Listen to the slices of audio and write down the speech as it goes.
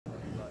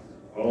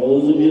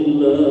أعوذ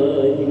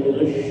بالله من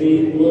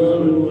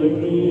الشيطان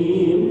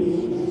الرجيم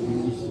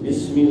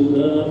بسم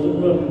الله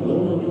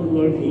الرحمن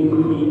الرحيم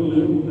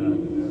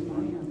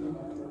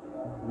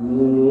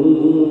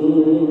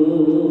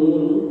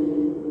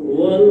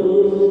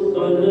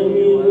والقلم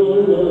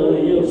وما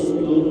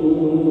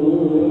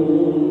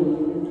يسطرون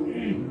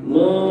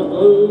ما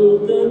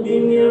أنت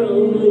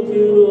بنعمة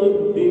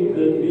ربك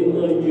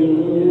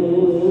بمجنون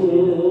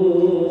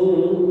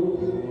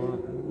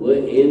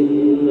وإن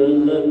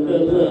لك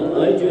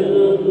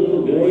لأجرا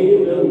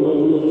غير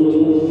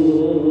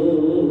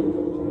ممنون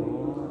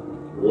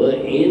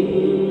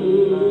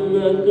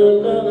وإنك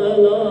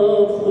لعلى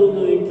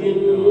خلق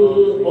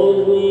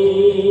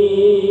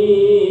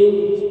عظيم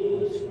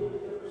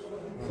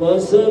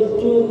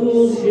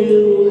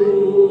فستبصرون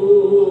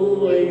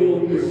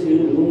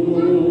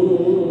ويبصرون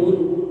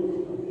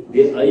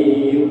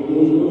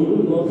بأيكم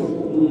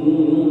المفتون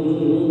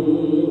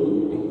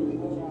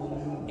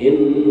إن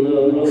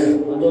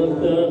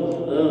ربك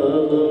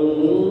أعلم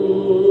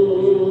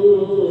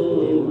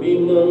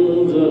بمن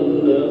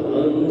ضل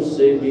عن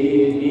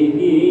سبيله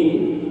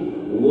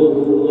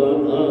وهو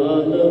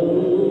أعلم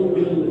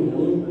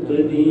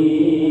بالمهتدين.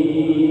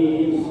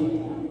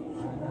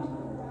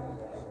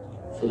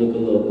 صدق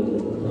الله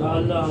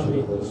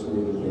العظيم.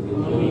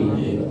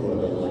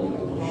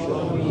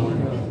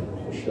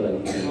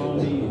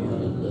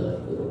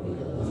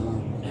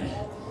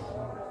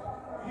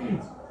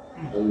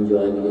 I'm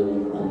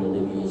joining on the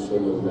Nabi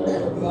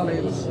sallallahu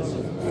alayhi wa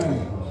sallam.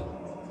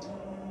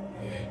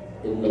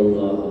 Inna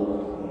Allah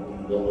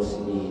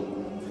wa'asni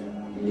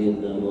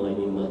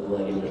linnamani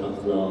matwari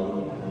al-akhlaq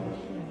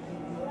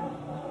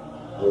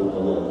aw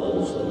kama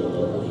qala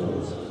sallallahu alayhi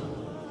wa sallam.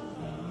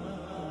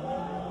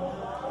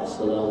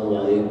 Assalamu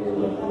alaykum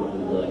wa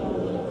rahmatullahi wa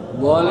barakatuh.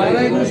 Wa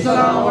alaykum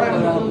assalam wa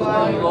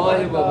rahmatullahi wa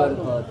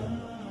barakatuh.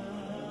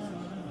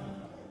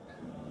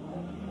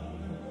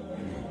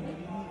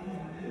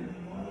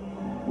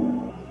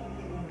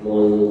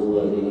 معزز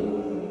والی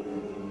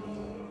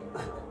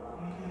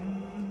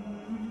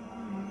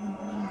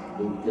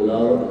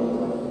تلاوت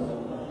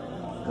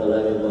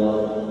کلام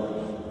پاک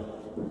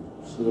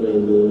سورہ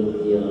نور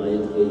کی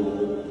آیت کے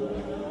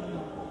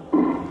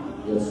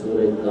یا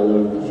سورہ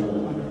قلم کی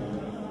شان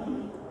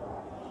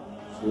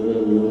سورہ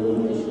نور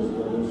کی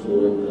شان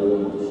سورہ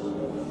قلم کی شان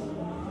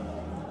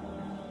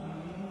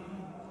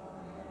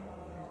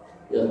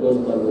یا کوئی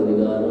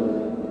پروردگار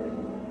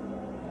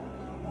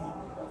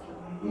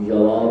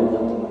جواب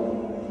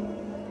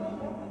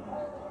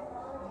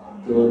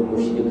تمن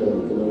مشرکن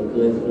تمن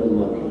کافرن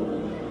مانن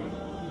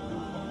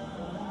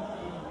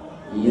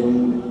یم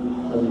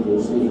حضرت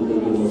رسول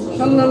کریم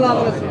صلی اللہ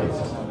علیہ وسلم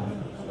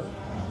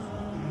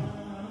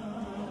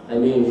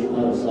ہمیشہ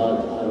ہر ساتھ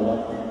ہر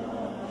وقت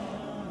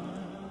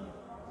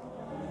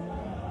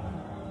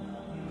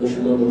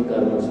دشمن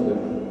کرنس پہ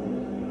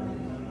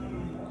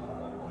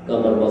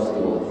کمر بست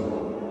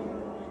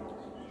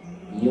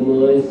یم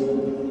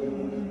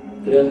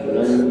ترٛےٚ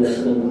رنگ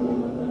گژھن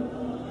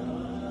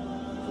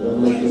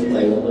رحمت کِس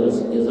پیغمبرس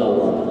اِضافہٕ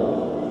واتناوُن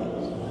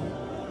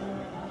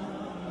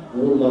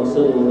میون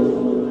مقصد اوس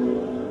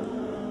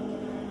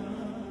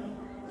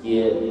کہ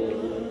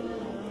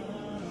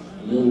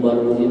یِم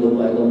برگزیدٕ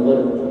پیغمبر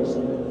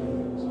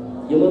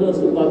یِمن ٲس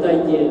نہٕ پتہ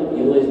کینٛہہ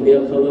یِم ٲسۍ بے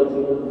خبر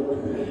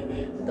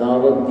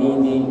دعوت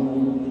دِنۍ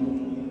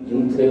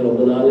یِم تھٲے رۄب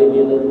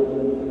العالمیٖنن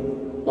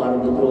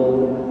پردٕ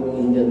ترٛوو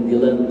یِہنٛدٮ۪ن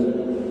دِلن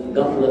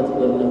غفلت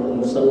کرنک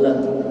مسلط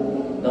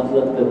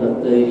غفلت کرنک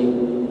تٲری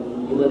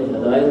یمن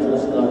ہدایت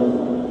اوس کرُن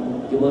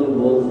تمن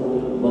گوٚو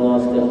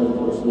بواسطہ حضرت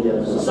رسول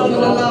صلی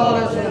اللہ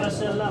علیہ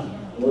وسلم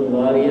اور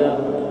واریاہ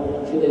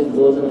چھِ أسۍ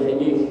بوزان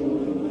ہمیشہ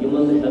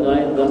یمن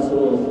ہدایت گژھُن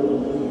اوس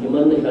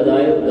یمن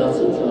ہدایت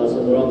گژھُن چھُ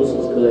آسان رۄبہٕ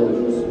سٕنٛز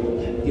خٲہِش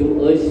تِم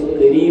ٲسۍ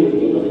قریٖب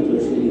حضرت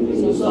رسول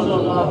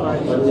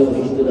پننیو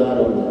رشتہٕ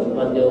دارو منٛز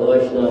پننیو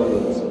ٲشناون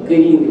منٛز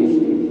قریٖب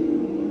رشتہٕ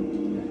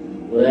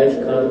قریش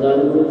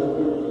خاندانن منٛز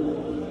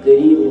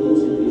قریب یمن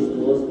سۭتۍ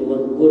رشتہٕ اوس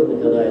تمن کوٚر نہٕ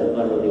ہدایت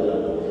پروردگار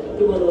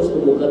تمن اوس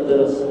نہٕ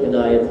مقدرس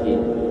ہدایت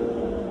کینٛہہ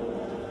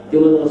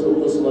تمن اوس نہٕ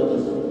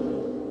قسمتس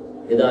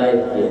ہدایت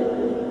کینٛہہ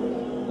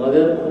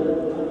مگر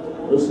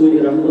رسول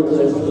رحمت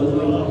ٲسۍ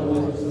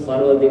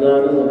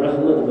پروردگارن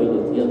رحمت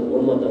بٔنِتھ یتھ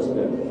اُمتس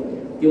پٮ۪ٹھ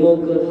تمو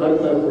کٔر ہر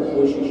طرفہٕ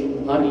کوٗشش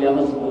ہر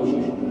لحاظ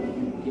کوٗشش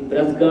کہ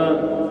پرٛٮ۪تھ کانٛہہ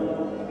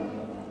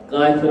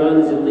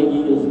کافرانہٕ زندگی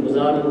یُس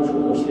گُزاران چھُ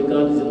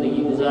مُشرِکانہٕ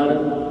زندگی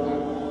گُزاران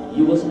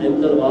یہ گوٚژھ اَمہِ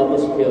تل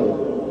واپس پھیرُن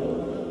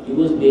یہ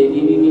گوٚژھ بے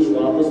دینی نِش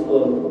واپس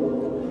پورُن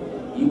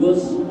یہ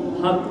گوٚژھ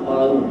حق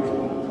پالُن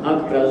حق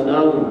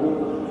پرٛزناوُن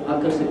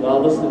حقس سۭتۍ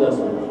وابستہٕ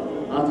گژھُن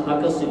اتھ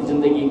حقس سۭتۍ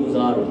زندگی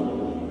گُزارُن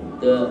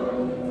تہٕ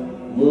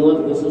موت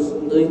گٔژھٕس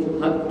أتھۍ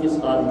حق کِس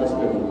حالتس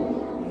پٮ۪ٹھ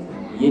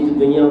ییٚتہِ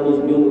دُنیا منٛز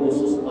بیوٚن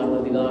گوٚژھُس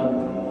پروردگار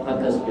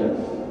حقس پٮ۪ٹھ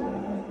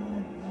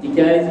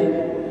تِکیٛازِ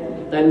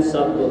تمہِ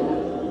سببہٕ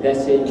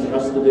گژھِ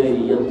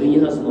رستگٲری یتھ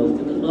دُنیاہس منٛز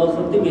تہِ تہٕ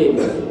ٲخرت تہِ گٔے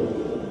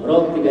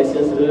رب تہِ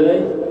گژھٮ۪س رٲے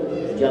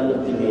جنت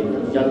تہِ میلہِ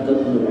جنتن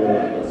ہُنٛد رٲے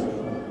گژھِ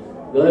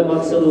یِہوے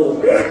مقصد اوس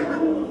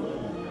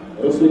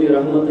رسول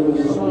رحمت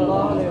ہٕنٛدِس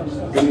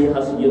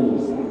دُنیاہس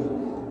یِنُک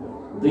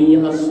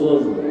دنیا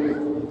سوز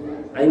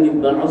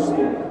اند بعث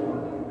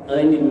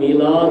اند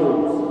میلاد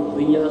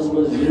دنیا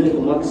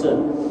من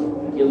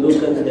مقصد کہ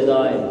لوکن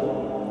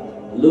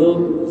ہدایت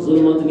لوگ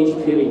ظلمت نش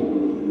پھر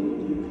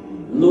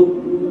لوگ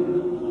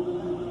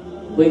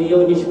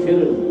بریو نش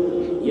پھر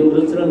یم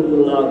رچرن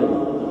کن لاگن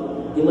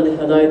تمن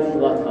ہدایت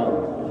وات ہاو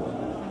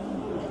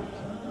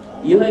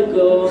یہ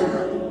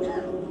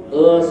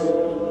اس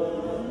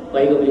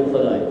پیغمبر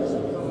خدا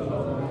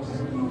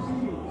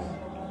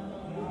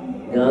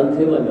دھیان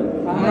تھے والا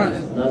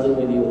نازل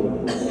میں دیو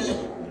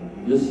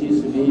یس یہ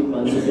سبھی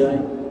پانی جائے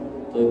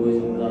تو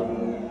بوزن کا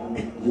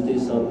یوتے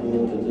صاحب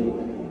نے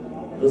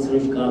تو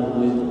رسرش کا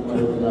بوزن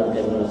خدا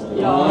کیمرہ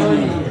سے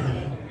آمین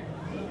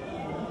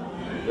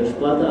اس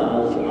پاتا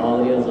آج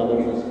آگیا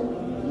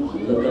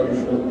زبردست لگن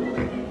شد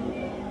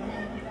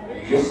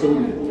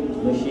جسم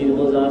مشیر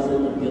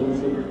مزاسن دل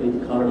سے کوئی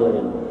کھاڑ ہو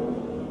جائے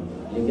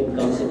لیکن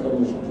کم سے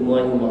کم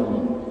جمعی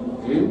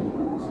محمد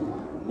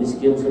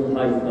مسکین سے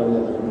حاج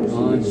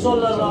کرنا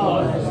صلی اللہ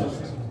علیہ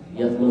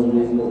وسلم یت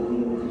مزموز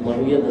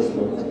محویت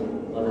اسمت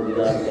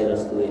پروردگار کے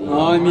رستوے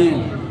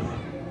آمین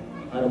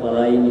ہر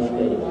بلائی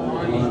نشکری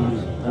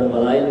ہر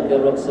بلائی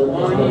نکر رقصت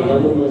اسمت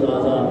غمون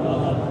مزازا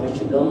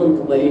مش غمون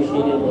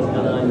پریشین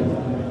مزکنان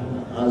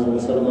آز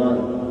مسلمان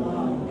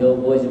جو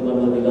بوجھ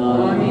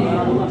پروردگار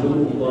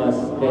جن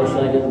پاس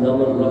کیسا جن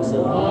غمون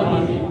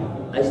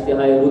رقصت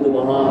اشتہائی رود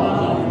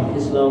بہار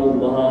اسلام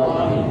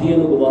بہار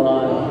دین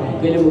بہار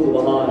کلم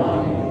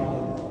بہار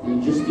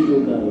جستجو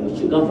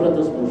کر غفلت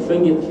اس پر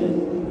شنگت ہے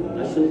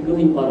اشن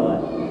کہیں پرواہ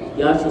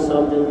کیا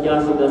سمجھن کیا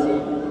گژھن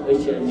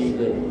أسۍ چھِ امی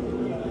گٔے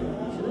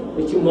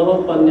أسۍ چھِ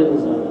محبت پننٮ۪ن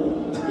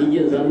انسان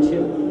یہ زن چھِ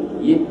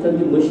ییٚتٮ۪ن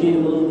تہِ مٔشیٖر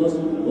منٛز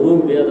گوٚژھ روح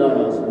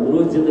بیدار آسُن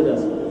روح زِندٕ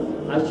گژھُن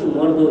اَسہِ چھُ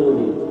مرد روح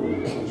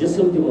ییٚتہِ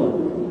جسم تہِ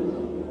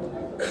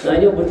مرد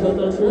سانیو بٔٹھیو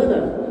تل چھُنہ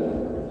نا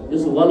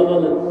یُس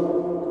ولولہٕ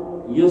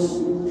یُس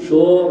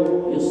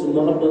شوق یُس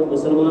محبت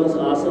مسلمانس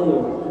آسان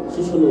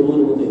سُہ چھُنہٕ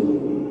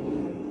روٗدمُتٕے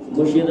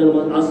مٔشیٖدن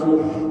منٛز اَسنُک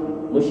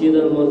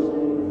مٔشیٖدن منٛز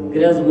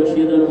گرٛٮ۪ز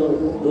مٔشیٖدن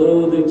منٛز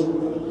درودٕچ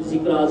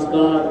ذکر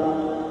اذکار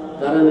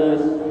کران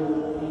ٲسۍ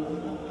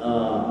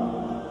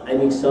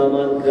امیُک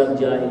سامان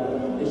پرٛٮ۪تھ جایہِ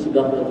أسۍ چھِ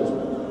غفلتس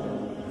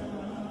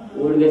منٛز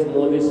اوٗرۍ گژھِ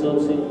مولوی صٲب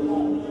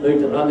سٕنٛدۍ أڑۍ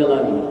رگہٕ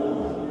لاگٕنۍ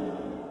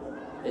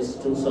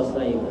أسۍ چھِنہٕ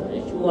صفٲیی کران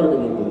أسۍ چھِ مرد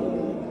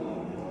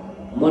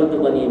گٔمٕتۍ مرد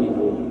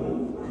بنیمٕتۍ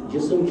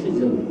جسم چھُ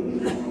زِندٕ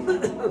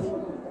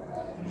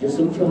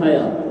جسم چھُ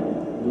حیات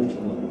روح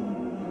چھُ مرد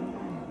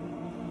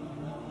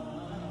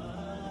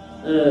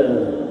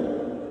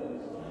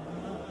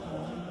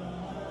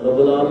رب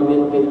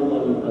العالمین کے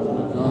پنن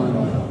عظمت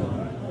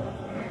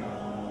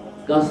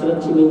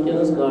کثرت چھِ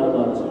ونکیٚنس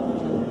کاربارس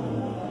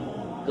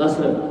منٛز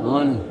کثرت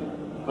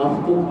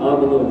ہفتُک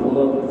اکھ دۄہ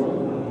جمعہ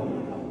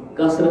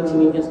کثرت چھِ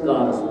ونکیٚس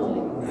کارس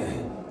منٛز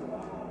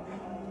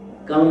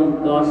کم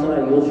کاسا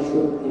یُس چھُ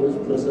یُس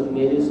فرصت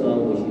میلہِ سُہ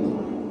آو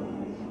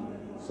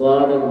مٔشیٖد سُہ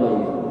آو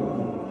وۄنۍ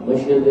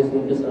مٔشیٖد گژھِ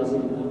ونکیٚس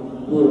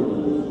آسٕنۍ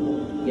پوٗرٕ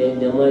کیٛازِ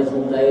نٮ۪مازِ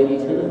ہٕنٛز تیٲری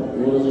چھَنہ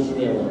روزٕ چھِ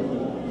نٮ۪ماز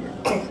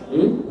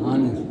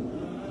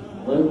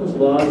وۄنۍ کُس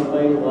واز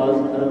پرِ واز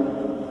کران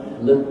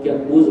لُکھ کیٛاہ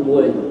پوٚز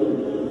بوزِ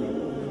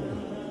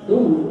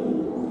تِم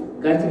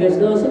کتھِ گژھِ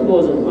نہٕ آسٕنۍ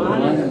بوزن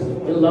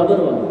کِنہٕ لبن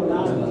وَنُن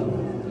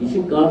یہِ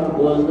چھِ کتھ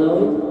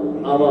بوزناوٕنۍ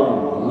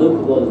عوام لُکھ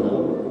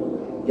بوزناوٕنۍ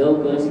گٮ۪و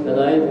کٲنٛسہِ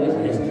ہدایت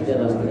گژھِ اَسہِ تہِ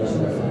رستہٕ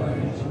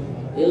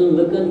آسُن ییٚلہِ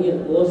لُکن یہِ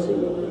اوسُے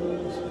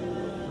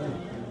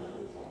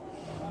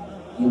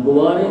یہِ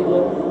گُوارے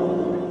گوٚو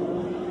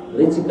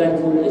رٕژِ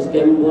کتھِ ہُنٛد أسۍ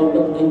کمہِ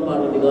باپتھ أنۍ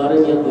پروردگارن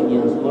یتھ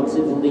دُنیاہس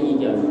مقصد زندگی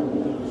کیٛاہ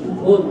چھُ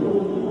کھوٚت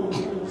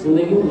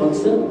زندگی ہُنٛد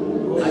مقصد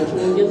اَسہِ چھُ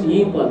ونکیٚس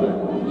یی پتہ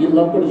یہ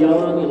لۄکُٹ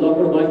جوان یہ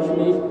لۄکُٹ بچہِ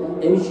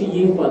چھُ أمِس چھِ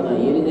یی پتہ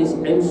ییٚلہِ أسۍ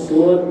أمۍ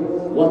سون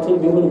وۄتھُن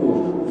بِہُن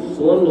وٕچھ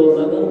سون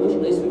لوگن وٕچھ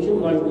أسۍ وٕچھِن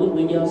مجبوٗر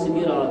دُنیاہس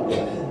سۭتی رات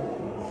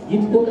یہِ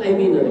تہِ کوٚر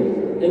امی نٔے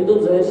أمۍ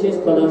دوٚپ ظٲہِر چھِ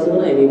أسۍ خۄدا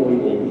صٲبن امی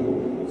موٗجوٗب أنۍ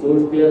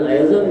ژوٗنٛٹھۍ پیٚن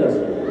ایزان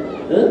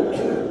گژھُن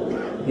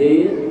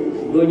بیٚیہِ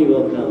گٔنۍ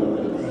وۄپداوُن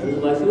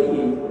أمِس باسیو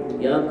یی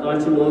یا کانٛہہ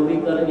چھُ نوکری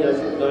کران یا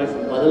چھُ کانٛہہ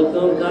چھُ بدل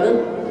کٲم کران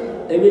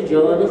أمِس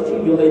جوانس چھُ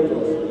یِہوے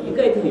توسہٕ یہِ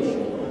کتہِ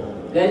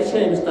ہیٚچھ گرِ چھا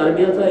أمِس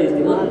تربیتا أسۍ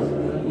دِوان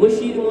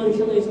مٔشیٖد منٛز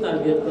چھِنہٕ أسۍ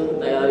تربیت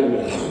خٲطرٕ تیارٕے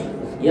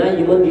یا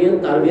یِمن جاین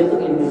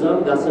تربیتُک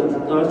انتظام گژھان چھُ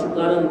کانٛہہ چھُ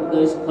کران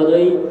کٲنٛسہِ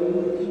خۄدٲیی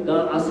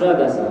کانٛہہ اثرا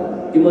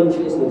گژھان تِمن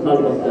چھِ أسۍ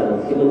مُخالفت کران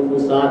تِمن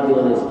چھُنہٕ ساتھ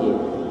دِوان أسۍ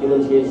کینٛہہ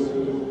تِمن چھِ أسۍ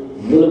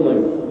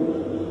مُلہٕ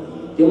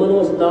تِمن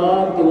اوس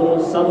تاب تِمن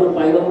اوس صبر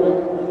پیغمبر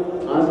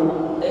آز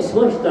أسۍ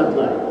ما چھِ تتھ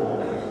لایق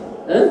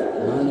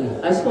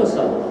اَسہِ ما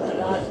صبر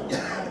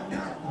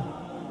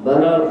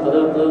بہرحال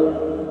خدا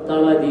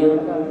تعالیٰ دِیِن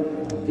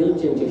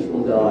دِلچٮ۪ن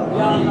چشمہٕ گاش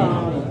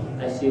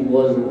اَسہِ یہِ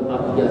بوزُن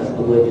اکھ کیٛاہ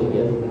چھُ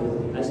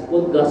وٲتِتھ اَسہِ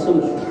کوٚت گژھُن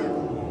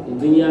چھُ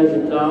دُنیا چھُ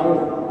ترٛاوُن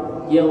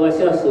کینٛہہ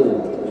وسیا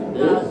سۭتۍ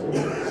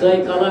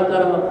سٲنۍ کلا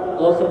کرو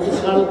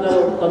ٲخرتٕچ کل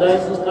کرو خۄداے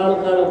سٕنٛز کل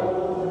کرو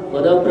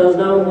خۄدا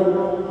پرٛزناوُن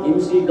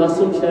ییٚمِس یہِ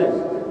گژھُن چھُ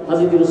اَسہِ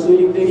حضرت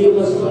رسوٗلِ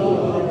کریٖمس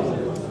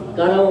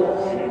کرو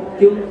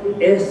تِم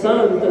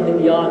احسان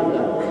تٕہٕنٛدۍ یاد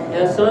کرو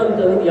احسان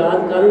تٕہٕنٛدۍ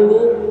یاد کرٕنۍ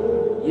گوٚو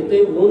یہ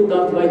تۄہہِ ووٚن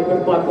تتھ وتہِ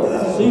پٮ۪ٹھ پکو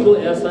سُے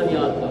گوٚو احسان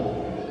یاد کرُن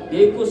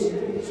یہ کس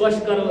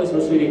سوش کرو اس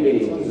رسول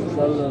کریم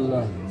صلی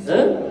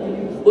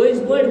اللہ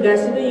اس پہ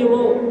گھر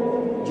یمو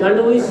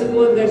جنڈوی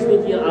سکوت گھر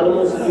کی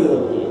علمو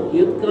سکوت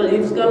یہ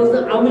کالس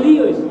نا عملی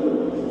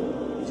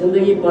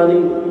زندگی پانی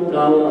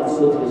تراو ات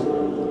سوت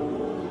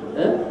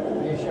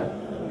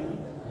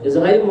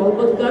اظہار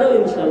محبت کرو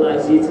انشاءاللہ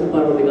اسی سے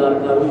پروردگار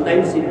کرو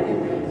تم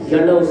سکتی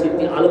جنڈو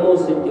سکتی علمو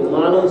سکتی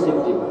مالو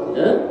سکتی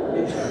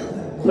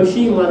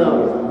خوشی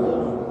مناو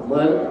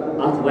مگر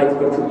ات وقت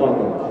پر چھپا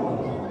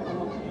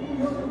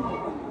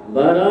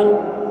بہرحال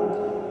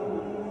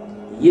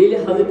یہ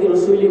حضرت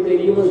رسول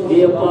کریم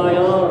بے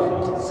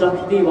پایان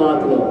سختی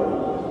واتنو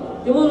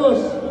تمن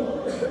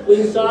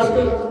کن سات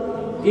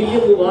دل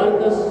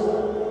مبارکس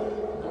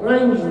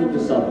رنج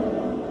نسب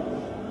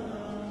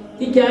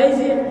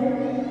تکیاز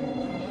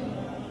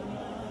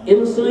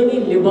انسانی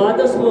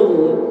لبادس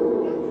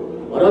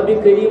من رب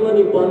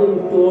کریمن پن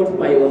ٹوٹ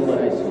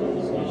پیغمبر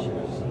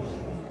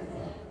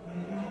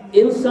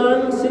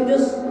انسان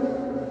سندس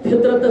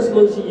فطرتس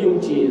من یم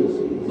چیز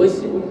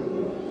بس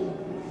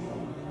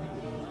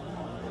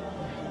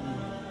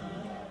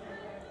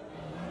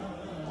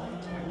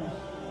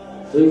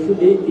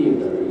تھی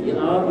یہ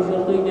آپ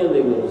تھی کیا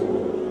دے گا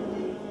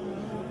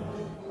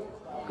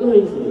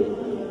کہیں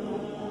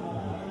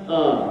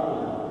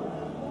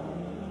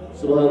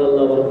سبحان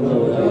اللہ ورحمۃ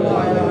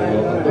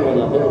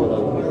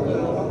اللہ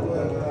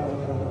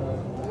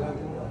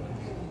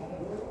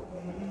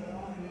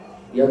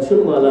یہ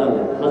مالا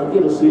حضرت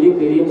رسول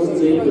کریم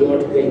ژل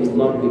برونٹ کن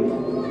مکہ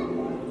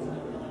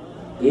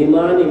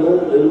ایمان یمو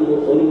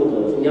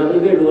اونمت نیبر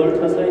گئی ڈوڑ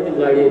کھسا تم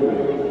گاڑی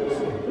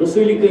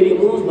رسول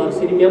کریم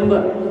بثیر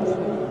ممبر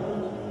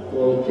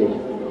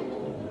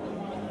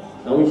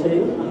سمجھ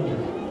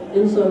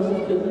انسان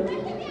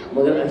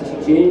مگر اچھی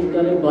چینج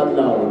کریں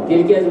بدلاو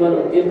تیل کیا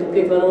ونو تیل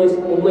کت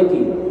ونو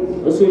امتی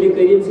رسول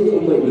کریم سے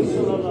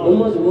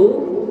امت گو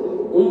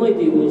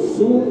امتی گو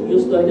سو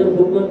یس تہذیب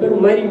حکمن پہ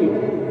مری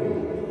مٹ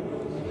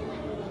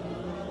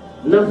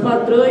نفع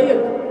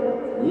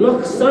ترائیت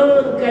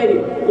نقصان کر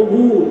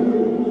قبول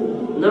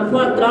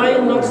نفع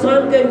ترائیت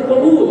نقصان کر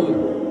قبول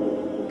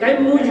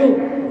کم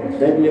موجود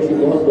دیکھ میں سے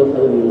محبت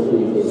حضرت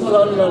رسول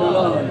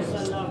کریم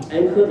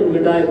این خطر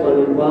مٹائے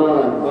پنن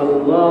بار پنن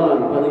مال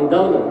پنن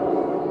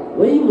دولت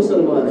وہی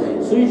مسلمان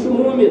ہے سوچ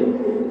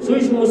مومن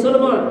سوچ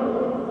مسلمان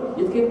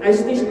یہ کہ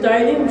اس نش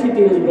تعلیم چھ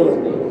تہذ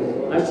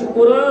برونٹ اس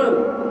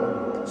قرآن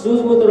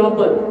سوزمت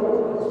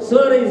ربن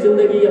ساری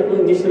زندگی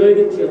اپن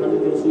نشرائیت چھ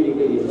حضرت رسول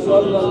کریم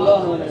صلی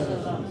اللہ علیہ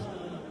وسلم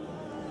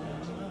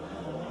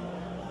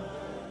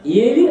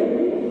یہ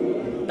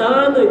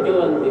تان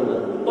دیوان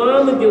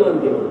پام دیوان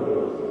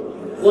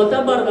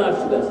کوتا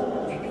برداشت گژھِ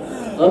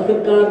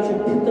آخرکار چھ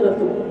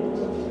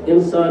فطرت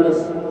انسانس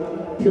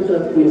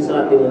فطرت کن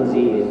سات دیوان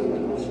زیر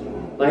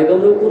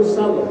پیغمبر کور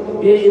صبر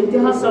بے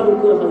انتہا صبر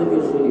کور حضرت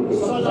رسول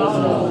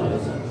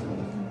کریم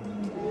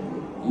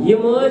یہ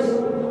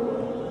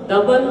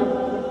دپن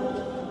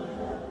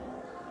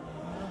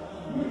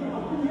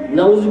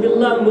نعوذ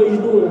باللہ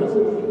مجنون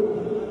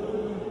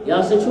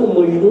یہ سا چھو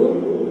مجنون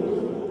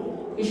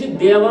یہ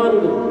دیوان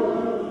گو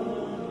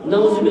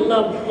نعوذ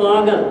باللہ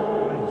پاگل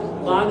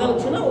پاگل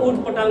چھنا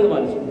اوٹ پٹانگ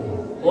والی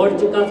اور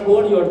چکات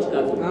ہوڑ یور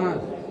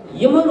چکات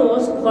یمن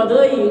اس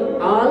خدائی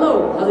آلو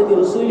حضرت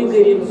رسول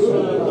کریم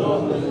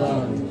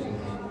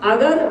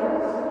اگر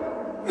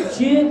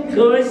چی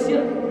کاس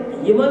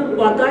یمن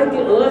پتہ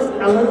کہ اس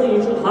اہن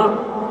یہ حق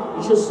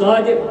یہ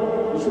صادق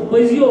یہ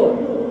پزیور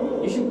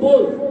یہ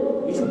پول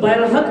یہ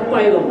برحق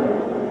پیغمبر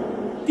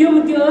تم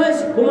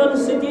تس ہمن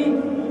ستی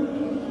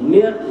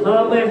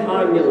ہام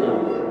ہا ملنا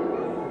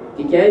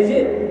تکیاز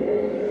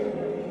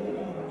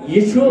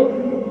یہ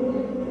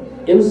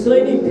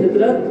انسانی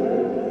فطرت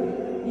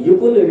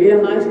یکن ریح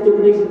آس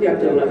تکنی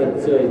ٹریکٹر لگان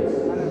ژٲرِس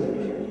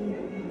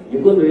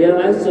یکن ریح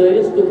آس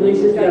ژٲرِس تکنی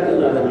ٹریکٹر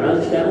لگان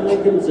آز شہر میں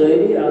تم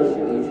ژٲری آز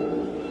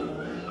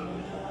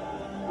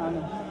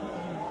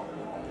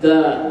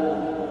تو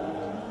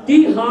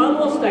تی حال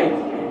اس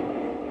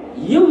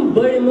تک یم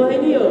بڑی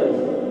مہنی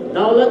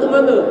دولت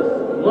مند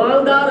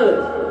مالدار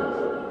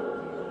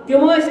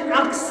تم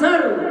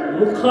اکثر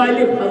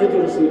مخالف حضرت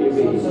رسول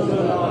کریم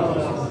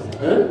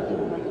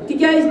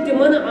تکیاز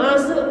تمن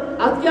آس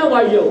ات کیا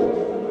وجہ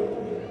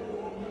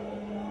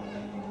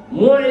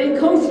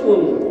مورخو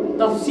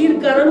تفسیر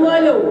کرن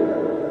والو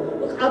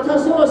ات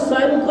ہسا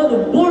ساری کھت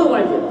بوڑ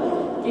وجہ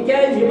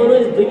تکیاز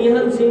یمن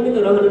دنیا ژھنمت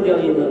رہن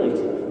دین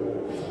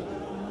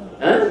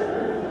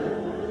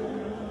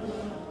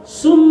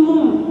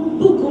سم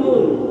بکم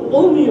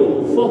امی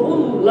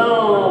فہم لا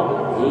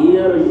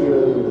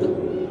یرجعون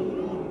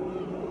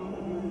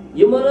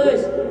یمن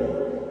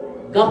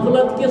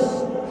غفلت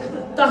کس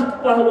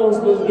تحت پہلوس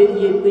مز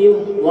گئی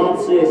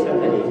واپس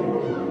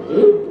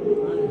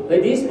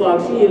حدیث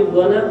پاک یل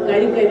گناہ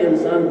کر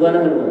انسان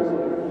گناہ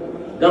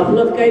مز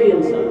غفلت کر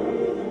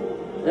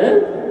انسان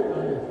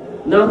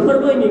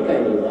نافرمانی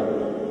کر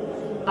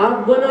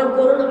اخ گناہ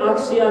کورن اخ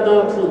سیاہ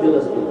داغ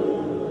دلس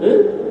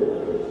مز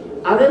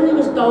اگر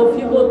نمس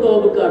توفیق و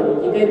توبہ کر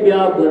یہ کر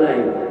بیاکھ گناہ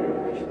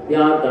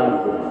بیاکھ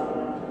داغ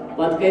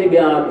پتہ کر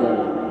بیاکھ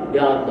گناہ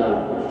بیاکھ داغ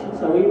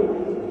سمجھ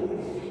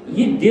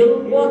یہ دل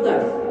کوتا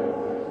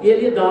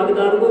یہ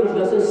داغدار کو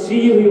گژھان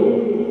سیو یور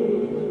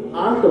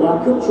اخ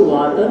وقت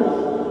واتان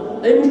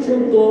امس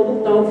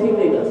توبک توفیق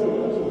گژھان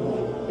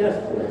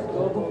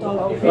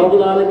رب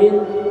العالمین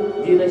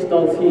دین اس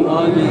توفیق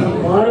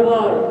بار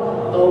بار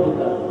توبہ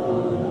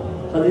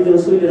کر حضرت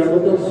رسول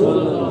رحمت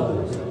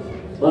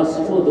بس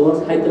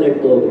دہس ہتہ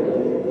لٹ توبہ کر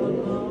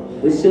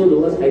بسو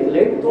دہس ہتہ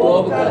لٹ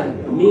توبہ کر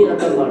می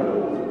اتر مر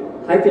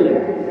ہتہ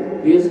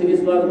لٹ بیس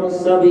حدیث پاک میں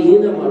سب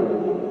ہین مر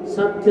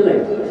 7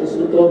 لٹ اس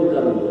توبہ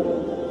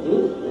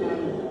کرن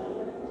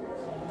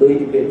تو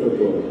یہ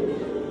کہتا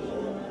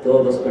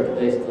توبس پہ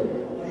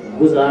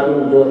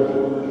گزارن دور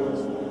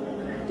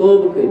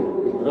توبہ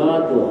کر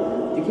رات دور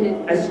دیکھیں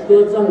اس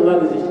کۭژاہ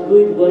لفظ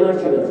کۭتۍ گۄناہ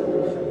چھِ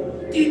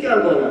گژھان تیٖتیٛاہ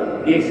گۄناہ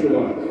بے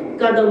شُمار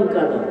قدم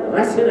قدم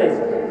رَژھِ رَژھِ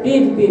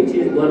پیٖنٛتۍ پیٖنٛتۍ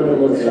چھِ أسۍ گۄناہن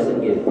منٛز گژھان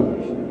گِرفتار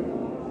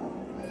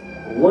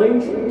وۄنۍ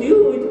چھِ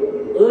تیوٗت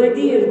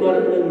عٲدی أسۍ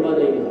گۄناہن ہٕنٛدۍ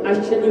بنٲومٕتۍ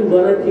اَسہِ چھَنہٕ یِم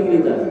گۄناہ فِکری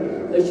تران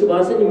أسۍ چھِ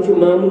باسان یِم چھِ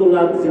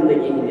معموٗلات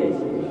زندگی ہٕنٛدۍ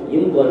اَسہِ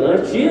یِم گۄناہ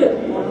چھِ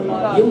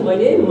یِم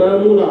بنے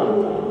معموٗلات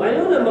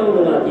بنیو نا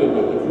معموٗلات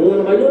ییٚتہِ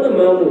فون بنیو نا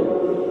معموٗل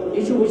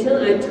یہِ چھُ وٕچھان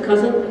اَتہِ چھِ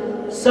کھسان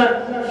سۄ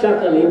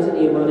شکل ییٚمہِ سۭتۍ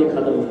ایٖمانٕے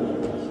ختم چھُ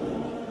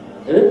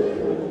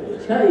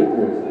چھا یہ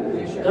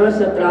پوٚز کانٛہہ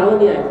چھا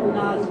ترٛاوان یہِ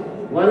اَتہِ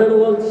وَنن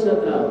وول تہِ چھا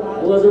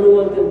ترٛاوان بوزن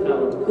وول تہِ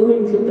ترٛاوان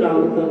کٕہٕنۍ چھُنہٕ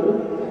ترٛاونہٕ خٲطرٕ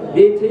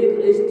بیٚیہِ تھٲیِکھ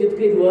أسۍ تِتھ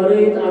کٔنۍ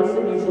وٲرٲیِتھ اَتھ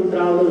سۭتۍ یہِ چھُنہٕ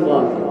ترٛاونَس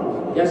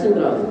باقٕے کیٛاہ چھِنہٕ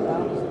ترٛاوان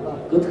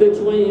کِتھ کٔنۍ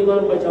چھُ وۄنۍ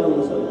ایٖمان بچاوُن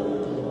مُسلمان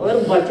مگر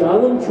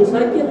بچاوُن چھُ سا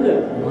کِنہٕ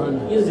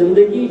نہٕ یہِ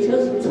زندگی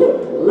چھَس ژھوٚٹ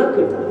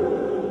لۄکٕٹ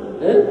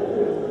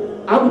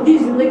ابدی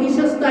زندگی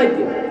چھَس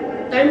تَتہِ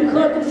تَمہِ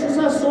خٲطرٕ چھُ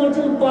سا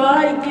سونٛچُن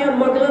پاے کینٛہہ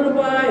مۄکلن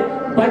پاے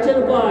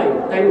بچن پاے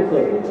تَمہِ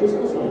خٲطرٕ چھُس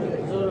نہٕ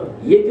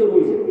سونٛچُن ییٚتہِ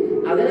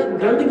روٗزِتھ اگر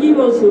اَتھ گنٛدگی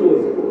منٛز چھُ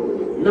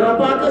روٗزِتھ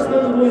ناپاکس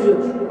منٛز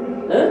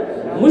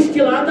روٗزِتھ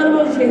مُشکِلاتن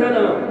منٛز چھُ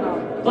ہٮ۪نان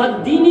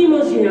بددیٖنی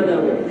منٛز چھُ ہٮ۪نان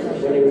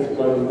أمِس چھُ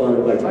پنُن پان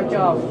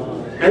بچاوُن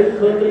اَمہِ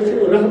خٲطرٕ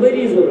چھِ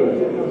رہبری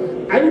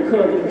ضروٗرت اَمہِ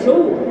خٲطرٕ چھُ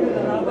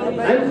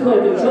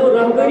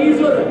رہبری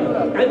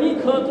ضروٗرت اَمہِ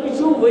خٲطرٕ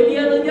چھُ ؤلین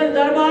ہٕنٛدٮ۪ن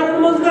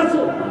دربارن منٛز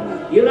گژھُن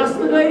یہ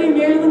رستگاری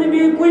میلو نہٕ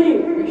بیٚیہِ کُنہِ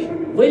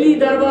ؤلی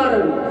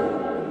دربارن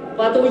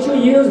پتہٕ وٕچھو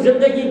یِہٕنٛز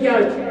زندگی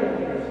کیٛاہ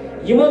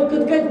چھِ یِمو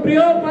کِتھ کٔنۍ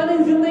پرٛیو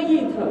پنٕنۍ زندگی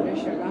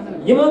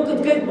یِمو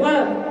کِتھ کٔنۍ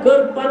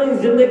کٔر پنٕنۍ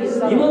زندگی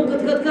یِمو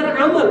کِتھ کٔنۍ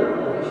کٔر عمل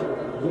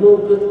یِمو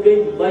کِتھ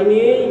کٔنۍ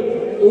بنے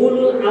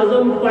اولو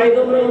اعظم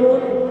پیغمبرن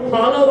ہُنٛد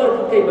فالوور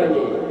کِتھ کٔنۍ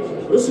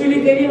بنے رسول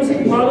کریم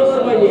سٕنٛدۍ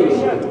فالوور بنے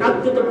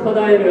اَتھ دِتکھ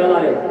خۄدایَن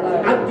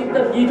ولایت اَتھ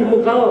دِتکھ یِتھۍ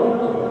مُقام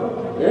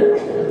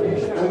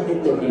اَتھ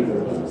دِتکھ یِتھۍ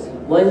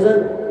وۄنۍ زن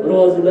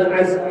روز نہٕ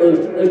اَسہِ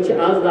أسۍ چھِ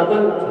آز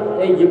دپان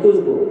ہے یہِ کُس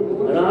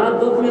گوٚو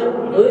راتھ دوٚپ مےٚ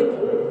أکۍ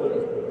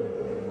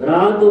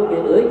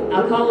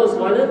اکھ آو اوس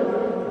ونان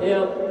ہے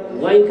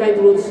وۄنۍ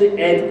کتہِ روٗد سُہ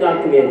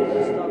اعتقاد تہٕ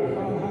وعتقاد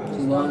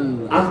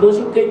اتھ منٛز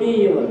چھِ کٔمی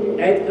یِوان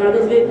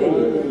اعتقادس گٔے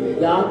کٔمی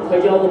بیٛاکھ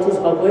پھٔجاوُن چھُس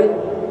ہپٲرۍ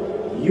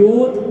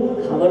یوٗت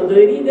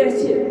خبردٲری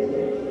گژھِ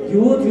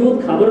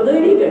یوٗت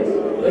خبردٲری گژھِ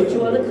أسۍ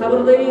چھِ ونان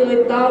خبردٲری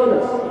أتھۍ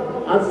تاونس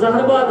اتھ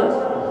زہربادس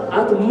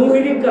اتھ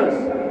محرکس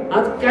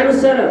اتھ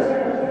کینسرس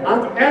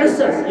اتھ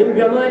ایڈسس یِم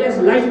بٮ۪مارِ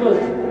اَسہِ لجمژٕ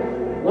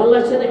چھِ واللہ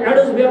چھنہٕ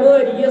ایڈس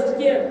بٮ۪مٲرۍ یِژھ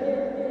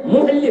کینٛہہ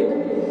مُہلِک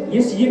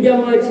یِژھ یہِ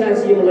بٮ۪مٲرۍ چھِ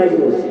اَسہِ یِم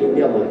لجمژٕ چھِ یِم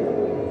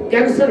بٮ۪مارِ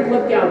کینسر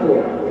کھۄتہٕ کیٛاہ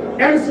بوٚڑ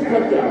ایڈسہٕ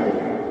کھۄتہٕ کیٛاہ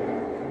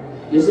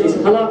بوٚڑ یُس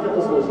أسۍ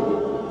ہلاکتس منٛز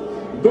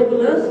چھِ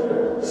دوٚپُن حظ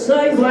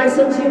سۄے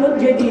باسان چھِ یِمن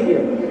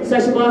جدیٖدیت سۄ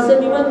چھِ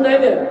باسان یِمن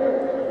نوٮ۪ر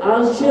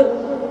آز چھِ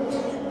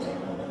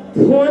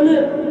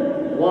فونہٕ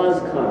واز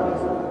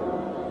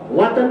خان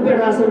وتن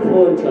پٮ۪ٹھ آسان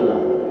فون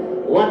چلاوان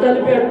وتن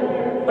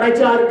پٮ۪ٹھ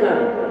پرچار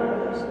کران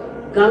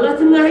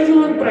غلط نہجہِ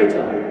ہُنٛد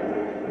پرچار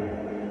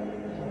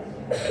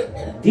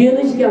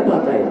دیٖنٕچ کیٛاہ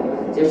پتہ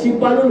ژےٚ چھُے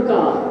پنُن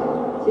کار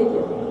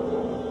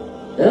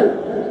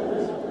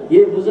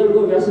یہِ بُزرگو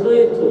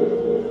ویٚژنٲیِتھ تھوٚو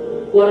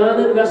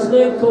قرآنن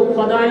ویٚژنٲیِتھ تھوٚو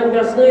خۄداین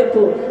ویٚژنٲیِتھ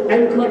تھوٚو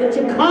اَمہِ خٲطرٕ چھِ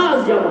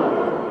خاص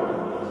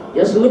جماعت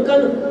یۄس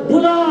لُکن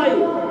بُلاے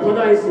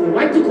خۄداے سٕنٛدِ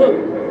وتہِ کُن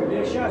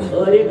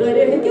ٲرے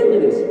گٲرے ہیٚکن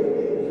نہٕ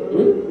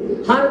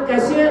گٔژھِتھ ہر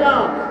کسیرا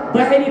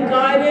بحرِ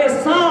کارے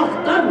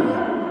ساختن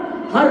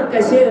ہر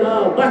کسیرا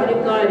بحرِ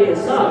کارے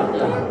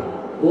ساختن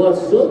ووت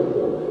سُہ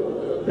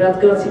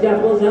پرٛٮ۪تھ کانٛہہ سۭتۍ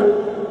اَتھ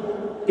منٛز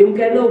تِم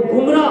کرنو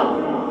گُمراہ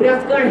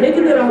پرٛٮ۪تھ کانٛہہ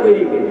ہیٚکہِ نہٕ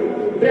رہبری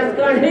کٔرِتھ پرٛٮ۪تھ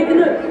کانٛہہ ہیٚکہِ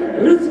نہٕ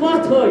رٕژ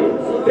وَتھ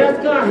ہٲیِتھ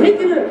پرٛٮ۪تھ کانٛہہ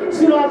ہیٚکہِ نہٕ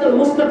صراط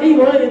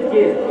المستقیٖم ہٲیِتھ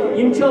کینٛہہ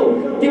یِم چھو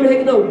تِم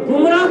ہیٚکنو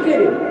گُمراہ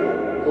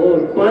کٔرِتھ اور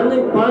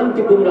پانہٕ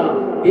تہِ گُمراہ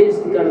بیٚیِس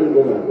تہِ کرن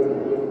گُمراہ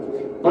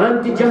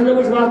پانہٕ تہِ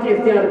جہنمٕچ وَتھ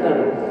اختیار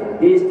کران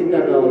بیٚیِس تہِ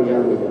کرناوان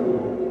جہنمٕچ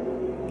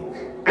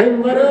وَتھ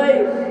اَمہِ ورٲے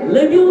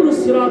لٔبِو نہٕ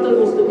صراط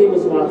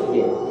المستقیٖمس وَتھ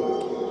کینٛہہ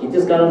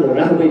ییٖتِس کالس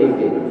رہبری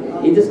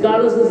کٔرِو ییٖتِس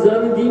کالس نہٕ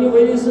زین-u-Din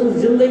ؤلی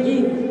سٕنٛز زندگی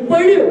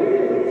پٔرِو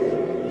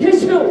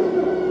ہیٚچھِو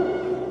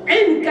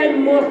أمۍ کمہِ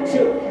مۄکھ چھُ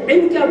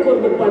أمۍ کیٛاہ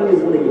کوٚرمُت پننہِ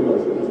زندگی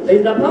منٛز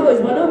أسۍ دپہو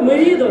أسۍ بنو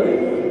مٔریٖد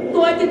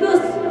توتہِ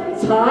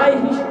گٔژھ ژھاے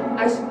ہِش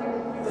اَسہِ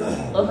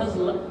أہٕنٛز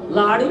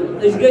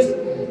لارٕنۍ أسۍ گٔژھۍ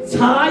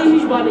ژھاے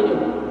ہِش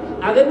بنٕنۍ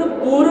اگر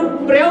نہٕ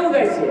پوٗرٕ پرٛٮ۪و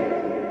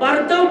گژھِ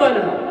پرتو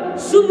بنہٕ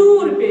سُہ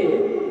نوٗر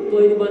پیٚیہِ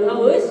پہ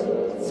بناو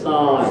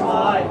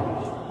ژھاے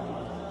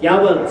کیا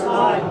بن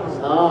ژھاے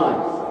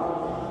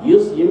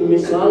یس یہ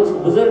مثال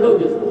بزرگو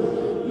دس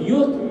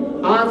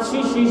یت آج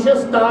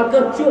شیشس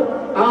طاقت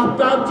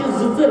آفتاب چہ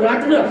زچ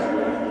رٹنس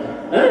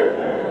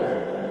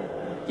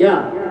کیا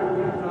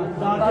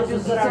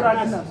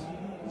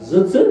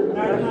زچ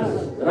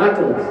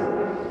رٹنس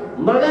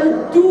مگر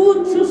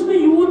تیوت چھس نہ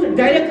یوت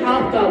ڈائریکٹ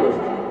آفتاب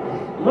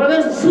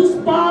مگر چھس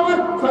پاور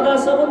خدا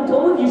صاحبن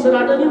تھومت یہ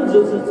رٹان یم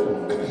زچ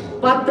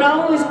پتہ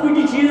تراو اس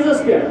کُنہِ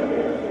چیزس پہ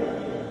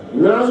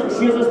نازک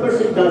چیزس پہ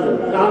سہ دزان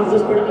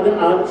کاغذس پہ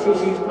اگر آب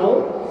شیش تھاو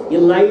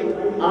یہ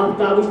لائٹ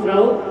آفتاب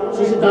تراو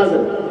سہ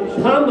دزان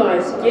تھمب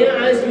آس کی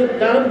آس یہ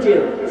گرم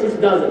چیز سہ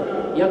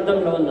دزان یکدم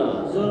تھاون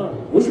نا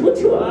وچھمت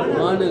چھوا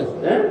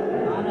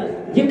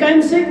یہ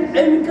کم سے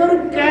ام کر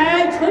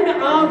کیچ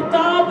ہم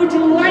آفتاب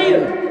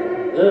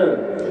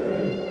لائٹ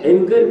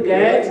ام کر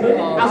کیچ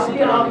ہم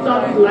اصلی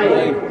آفتاب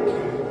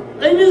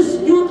لائٹ امس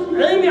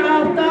دیت ام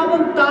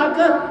آفتابن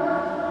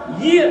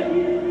طاقت یہ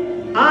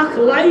اخ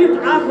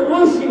لائٹ اخ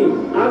روشنی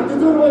اخ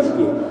دتو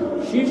روشنی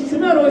شیش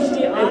چھنا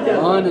روشنی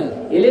اتر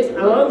یلی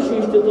عوام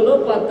شیش تلو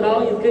پتہ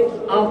تراو یہ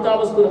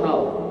آفتابس کن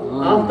ہاو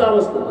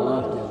آفتابس کن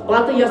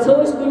پتہ یسو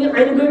اس کنہ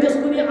ان گنٹس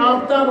کنہ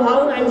آفتاب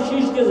ہاون ام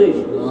شیش کے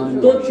زش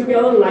توت چھ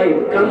پیون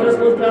لائٹ کمرس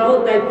مز تراو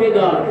تت پہ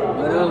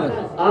گاش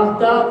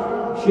آفتاب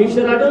شیش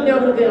رٹن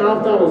نیبر کن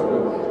آفتابس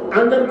کن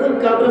اندر کن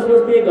کمرس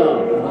مز پہ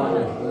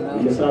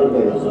گاش مثال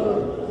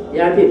پہ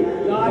یا کہ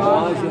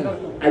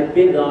ات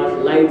پہ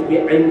گاش لائٹ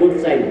پہ ان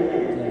گنٹ سائن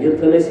یہ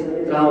تھنس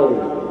تراو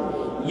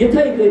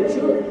یتھے گچ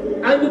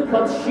ام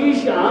پت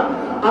شیشہ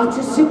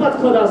ات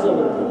صفت خدا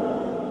صاحب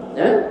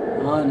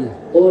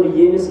اور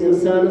یہ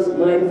انسانس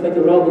معرفت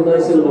رب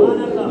حاصل ہو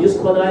اس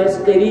خدایس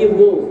قریب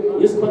ہو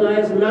اس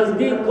خدایس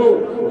نزدیک ہو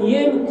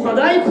یہ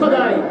خدائی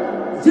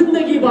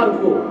زندگی بھر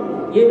کو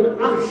یہ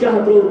اخ شاہ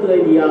تر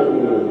یاد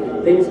ہو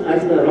تمس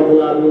آسنا رب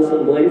العالمین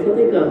سن معرفت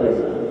کم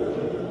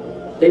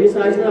تمس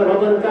آسنا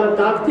ربن کا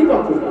طاقتی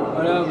بخش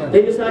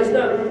تمس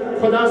آسنا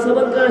خدا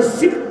صاحب کا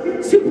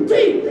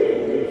صفتی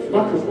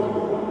بخش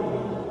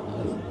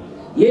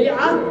یہ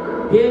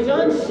بے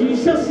جان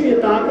شیشس یہ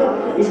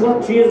طاقت یہ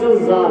وقت چیز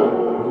زال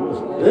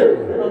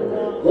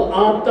وہ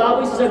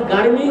آفتاب سے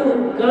گرمی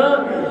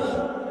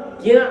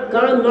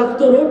کان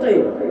نقطہ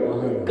روٹے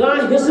کان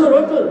حصہ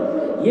روٹن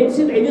یہ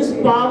سن امس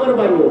پاور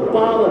بنو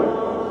پاور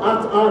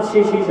ات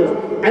شیشس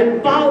ام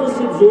پاور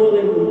سے زور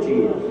ام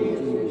چیز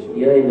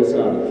یہ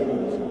مثال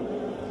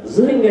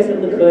زہن گژھن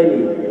نہ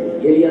خالی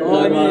یلی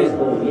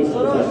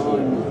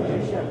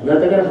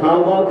نت اگر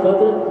ہاوا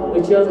خاطر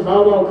اچھا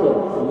ہاوا خاطر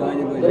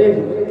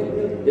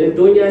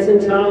ڈونی آسن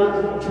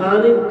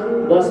چھان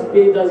بس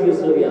پی دزگی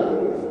سب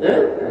یاد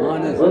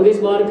وۄنۍ گژھِ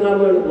وارٕ کارٕ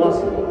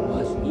وَسُن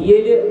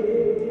ییٚلہِ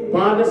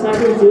باغس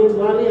آسن ژوٗنٛٹھۍ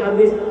والٕنۍ اَتھ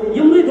گژھِ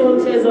یِمنٕے دۄہن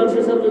چھِ اَسہِ زَن چھِ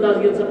سب تہٕ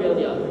دزگی سب پیٚوان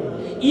یاد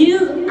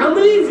یٖژ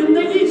عملی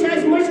زندگی چھِ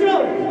اَسہِ مٔشرٲو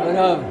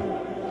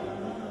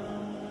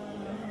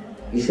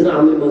یہِ چھُنہٕ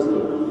عملہِ منٛز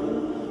کینٛہہ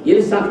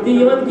ییٚلہِ سختی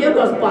یِوان کینٛہہ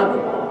بس پتہٕ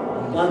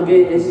گٔے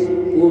أسۍ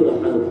پوٗرٕ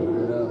حنف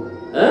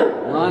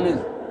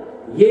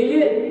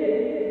ییٚلہِ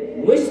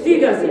مٔشتی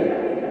گژھِ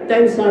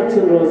تمہِ ساتہٕ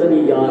چھُنہٕ روزان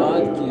یہِ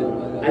یاد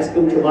اَسہِ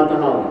کٕم چھِ وَتہٕ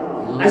ہاوان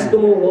اَسہِ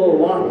کٕمو ہو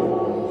وَتھ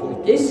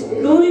أسۍ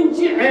کٕمۍ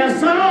چھِ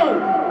احسان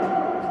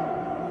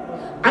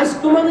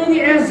اَسہِ کٕمن ہٕنٛدۍ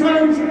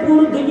احسان چھِ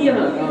پوٗرٕ دُنیا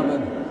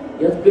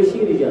یتھ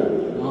کٔشیٖرِ جان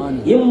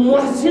یِم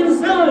محسن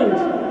سٲنۍ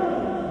چھِ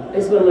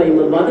أسۍ وَنوا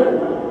یِمن بدر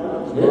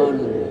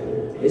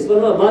أسۍ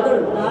وَنوا بدر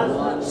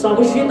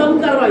سبہٕ شیٖتم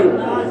کروا یِم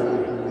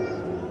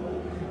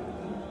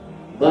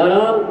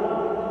بہرحال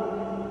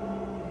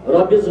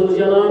رۄبِ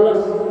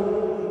ذوالجلالس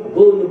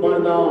گوٚو نہٕ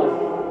برداش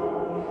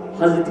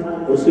حضرت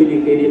رسول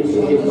کریم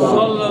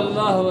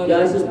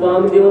کیٛاہ ٲسِس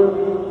پامہٕ دِوان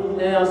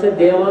اے ہسا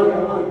دیوان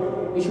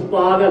یہِ چھُ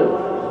پاگل یہِ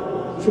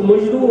چھُ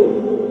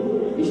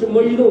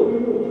مجنوٗن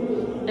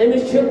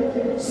أمِس چھِ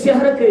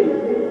سحرٕ کٔرِتھ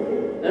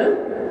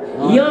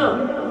یا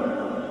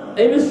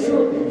أمِس چھُ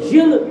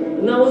جِن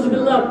نعوذ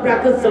باللہ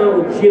پرٛٮ۪کھٕ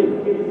ژامُت جِن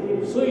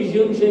سُے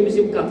جِن چھُ أمِس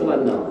یِم کتھٕ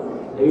ونناوان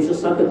أمِس چھُ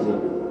سخت جِن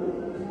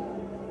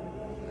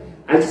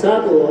اکہِ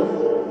ساتہٕ اوس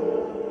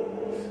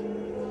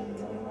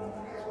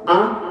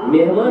اکھ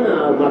مہمان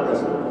آو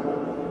مکس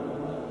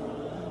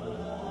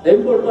ام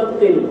کوٚر پتہٕ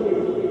کٔلمہٕ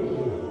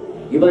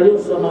یہِ بنیو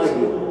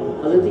صحابی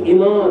حضرت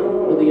احمد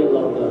رضی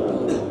اللہ تعالیٰ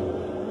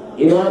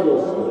احمد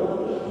اوس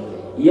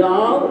یہِ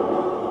آو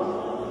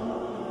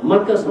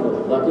مکس منٛز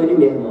بطورِ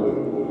مہمان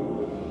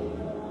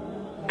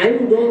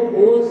امہِ دۄہ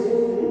اوس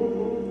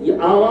یہِ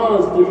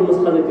آواز تُجمٕژ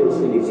حضرت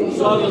رسول کریم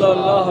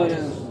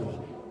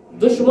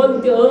دشمن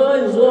تہِ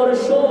ٲسۍ زورٕ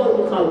شور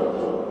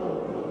مخالفت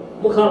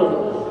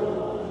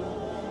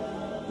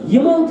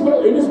یمو تھو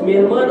أمس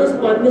مہمانس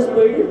پننس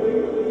پٔرِتھ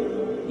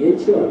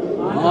ییٚتہِ چھُ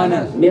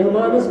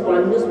مہمانس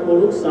پننس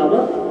پوٚرُکھ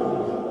سبق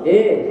اے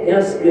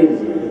ہٮ۪س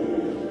کٔرزِ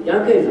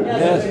کیٛاہ کٔرزِ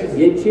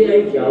ییٚتہِ چھُ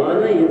اکہِ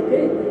جوانا یِتھ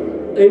کٔنۍ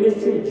أمِس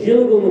چھُ جِن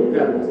گوٚمُت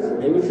پرٛٮ۪گنس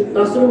أمِس چھُ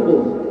تسرُم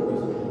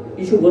گوٚمُت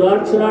یہِ چھُ وراٹ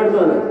چھراٹ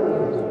بنان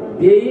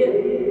بیٚیہِ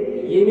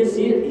ییٚمِس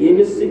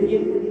سۭتۍ یہِ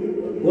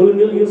گُل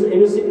مِل یُس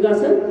أمِس سۭتۍ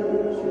گژھان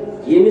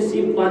ییٚمِس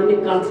یہِ پننہِ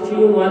کتھ چھِ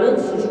یِم ونان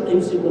سُہ چھُ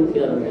أمۍ سٕے کُن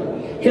پھیران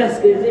ہٮ۪س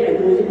کٔرۍ زِ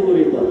اَتہِ روزِ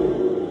دوٗرٕے پتہٕ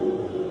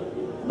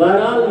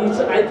بہرحال یہِ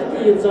چھُ اَتہِ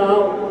تہٕ یہِ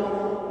ژاو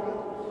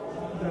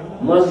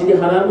مسجد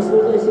حرامس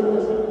منٛز ٲسۍ یِم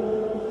گژھان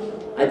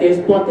اَتہِ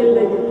ٲسۍ پۄتٕلۍ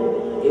لٔگِتھ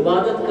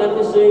عبادت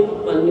کرنہِ سۭتۍ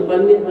پننہِ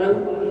پننہِ رنٛگ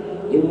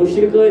یِم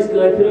مُشرِق ٲسۍ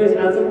کٲفِر ٲسۍ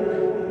اژان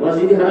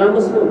مسجد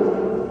حرامس منٛز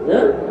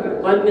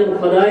پننٮ۪ن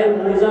خۄدایَن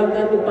پوٗزا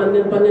کرنہِ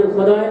پننٮ۪ن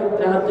خۄدایَن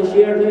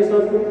 360 ٲسۍ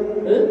آسان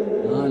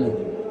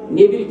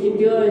نیٚبٕرۍ کِنۍ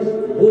تہِ ٲسۍ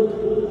بُت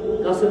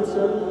کثرت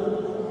سان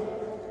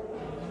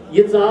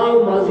یہِ ژاو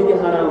مسجد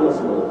حرامس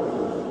منٛز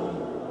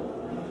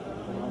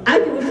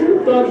اَتہِ وٕچھُن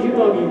ٹۄگجہِ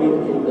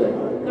برونٛٹھ کِنۍ گٔے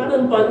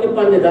کڑان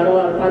پننہِ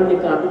دربار پننہِ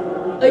کتھ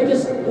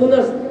أکِس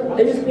کُنس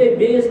أمِس پیٚیہِ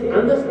بیٚیِس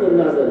انٛدس کُن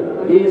نظر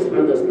بیٚیِس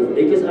انٛدس کُن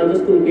أکِس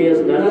انٛدس کُن بیٚیِس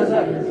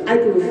نظر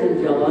اَتہِ وٕچھُن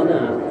جوانا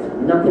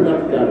نپہٕ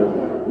نپہٕ کرُن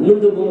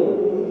نُندٕ بون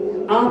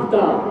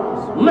آفتاب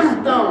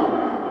مہتاب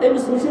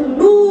أمِس وٕچھُن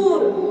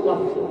نوٗر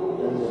وۄتھُن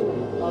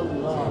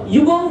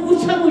یہِ گوٚو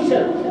وٕچھان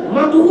وٕچھان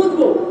مدہوٗت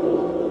گوٚو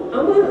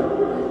اما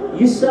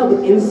یہِ سب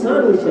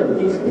انسان وٕچھان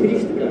یہِ چھُ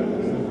فرشت کران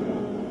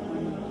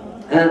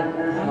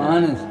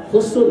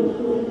حسن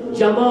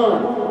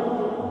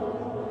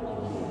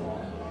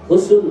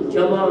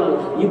جمال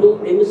یہِ گوٚو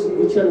أمِس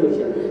وٕچھان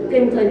وٕچھان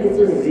کٔمۍ تھایہِ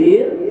دِژٕس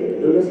زیٖر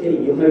دوٚپنس ہے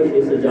یِہوٚے چھُ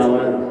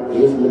سجاوان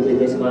ییٚمِس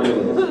مُتعلِق أسۍ ونان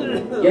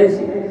کیٛازِ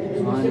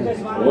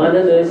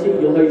ونان ٲسۍ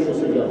یِہوٚے چھُ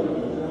سجاوان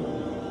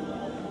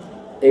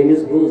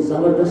أمِس گوٚو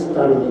زبردست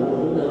ترُن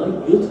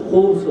یُتھ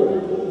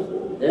خوٗبصوٗرت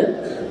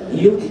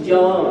یُتھ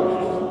جوان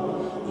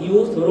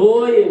یُتھ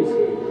روے أمِس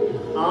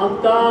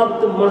آفتاب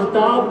تہٕ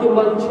مہتاب تہِ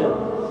منٛدچھان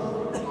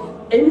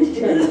أمِس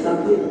چھا یہِ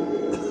تقریٖر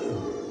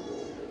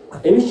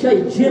أمِس چھا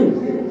جِن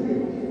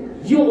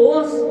یہِ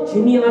اوس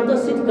جِنیاتس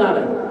سۭتۍ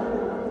کران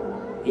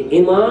یہِ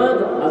اِماد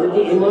حضرت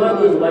اِماد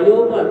یُس بنیو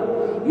پتہٕ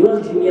یہِ اوس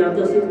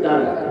جِنیاتس سۭتۍ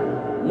کران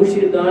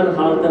مُشرِکان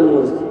حالتن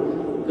منٛز تہِ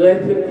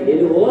کٲفِر تہِ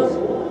ییٚلہِ اوس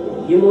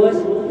یِم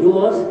ٲسۍ یہِ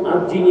اوس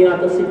اتھ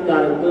جِنیاتس سۭتۍ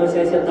کران کٲنٛسہِ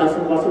آسہِ ہا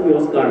تصُب وصُب یہِ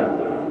اوس کڑان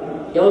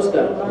کیٛاہ اوس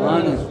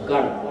کران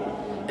کڑان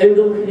أمۍ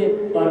دوٚپ ہے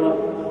پروا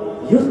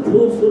یُتھ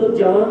خوٗبصوٗرت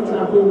جوان چھُ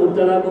اتھ منٛز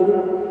مُبتلا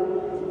گوٚمُت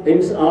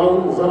أمِس آو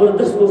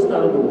زبردست گوٚژھ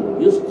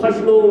تلہٕ یُس خۄش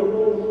لوٹ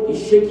یہِ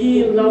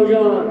شکیٖل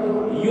نوجوان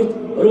یُتھ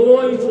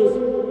روے چھُس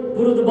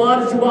بُردبار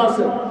چھُ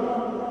باسان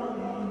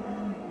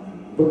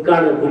بہٕ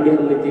کڑٕ بہٕ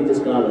بیٚہمہٕ نہٕ تیٖتِس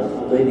کالس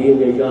تُہۍ دِیِو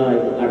مےٚ جاے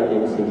بہٕ کڑٕ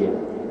أمِس سِجن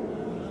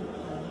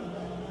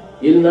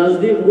ییٚلہِ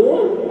نزدیٖک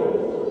ووت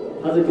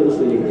حضرت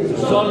رسول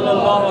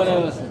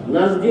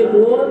نزدیٖک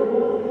ووت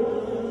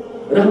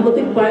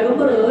رحمتٕکۍ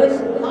پیغمبر ٲسۍ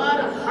ہر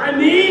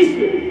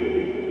ہمیشہِ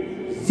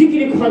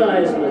ذِکرِ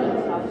خۄدایس منٛز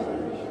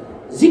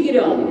ذِکرِ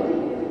اللہ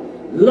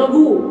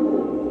لغوٗ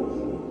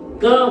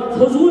کانٛہہ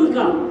فضوٗل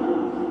کتھ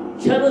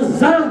چھنہٕ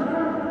زانٛہہ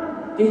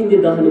تِہنٛدِ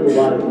دہنہِ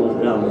مُبارک منٛز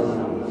درٛامٕژ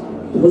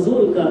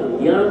فضوٗل کتھ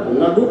یا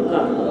لغوٗ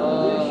کتھ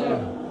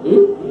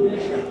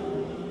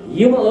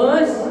یِم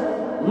ٲسۍ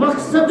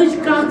مقصدٕچ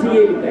کتھ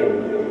ییٚلہِ کرِ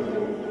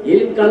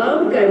ییٚلہِ کلام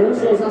کرِ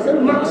سُہ اوس آسان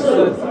مقصد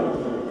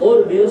اور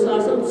بیٚیہِ اوس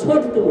آسان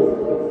ژھۄٹھ تہِ موٚٹ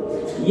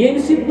ییٚمہِ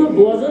سۭتۍ نہٕ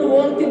بوزن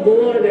وول تہِ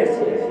بور گژھِ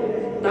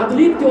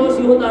تبلیغ تہِ اوس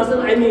یِہُنٛد آسان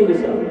امی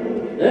حساب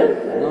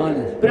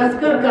پرٛٮ۪تھ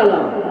کانٛہہ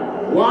کلام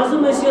واضح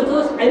نصیحت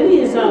ٲس امی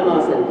حساب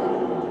آسان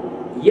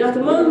یتھ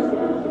منٛز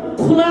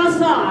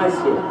خُلاصہ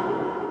آسہِ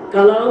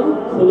کلام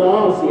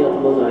خُلاصہٕ یتھ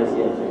منٛز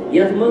آسہِ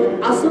یتھ منٛز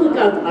اصل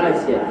کتھ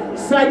آسہِ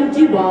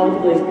سنچہِ باوت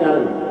ٲسۍ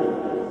کران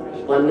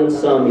پننٮ۪ن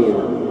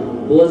سامیٖنن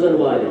بوزن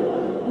والٮ۪ن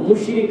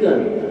مُشرِکن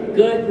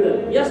کٲفرن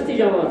یۄس تہِ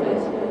جماعت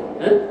آسہِ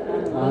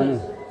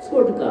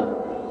ژھوٚٹ کتھ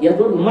یتھ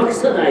منٛز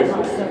مقصد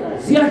آسہِ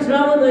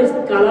زیٹھراوان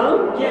ٲسۍ کلام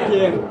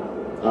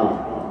آ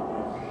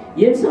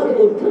ییٚمہِ ساتہٕ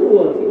اوٚتھن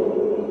ووت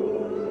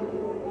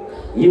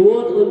یہِ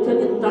ووت اوٚتھن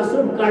یہِ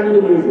تصُب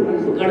کڑنہٕ موٗجوٗب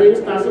بہٕ کڑٕ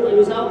أمِس تصُب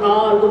أمِس آو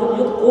آر دوٚپُن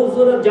یُتھ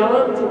خوٗبصوٗرت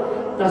جوان چھُ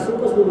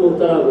تصُبس منٛز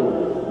مُبتلا گوٚمُت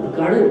بہٕ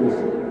کڑٕ أمِس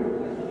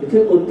یُتھُے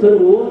اوٚتھن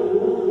ووت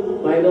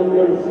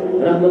پیغمبر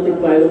رحمتٕکۍ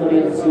پیغمبر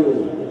ییٚلہِ سوٗز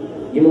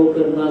یِمو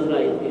کٔر نظرا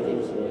یِتھ کٔنۍ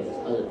أمِس رویس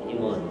حضرت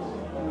ایمان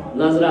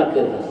نظرا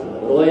کٔرہس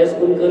رویس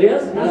کُن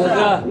کٔرہس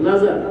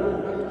نظر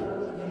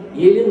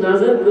ییٚلہِ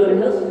نظر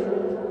کٔرہس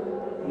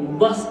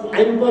بس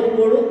امہِ پتہٕ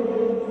پوٚرُکھ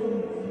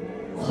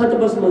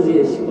خطبس منٛز یہِ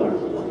أسۍ چھِ پران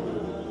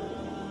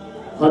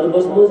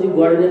خطبس منٛز یہِ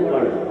گۄڈٕنٮ۪تھ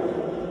پران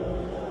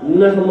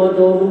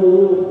نحمدہُ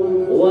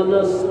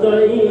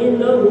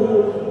ونستعیٖنہُ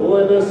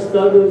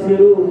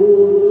ونستغفرہُ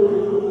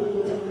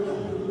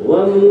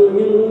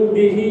ونؤمن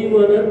بِہِ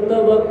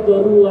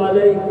ونتوکل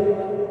علیہ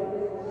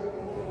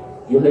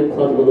یِہوٚے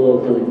خطبہٕ لوگ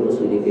حضرت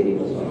رسول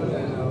کریٖمس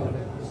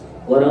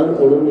قرآن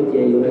پوٚرُن نہٕ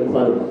کینٛہہ یِہوٚے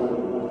خطبہٕ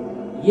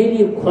ییٚلہِ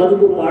یہِ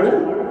خطبہٕ پران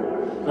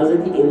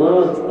حضرت امام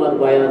چھُ پتہٕ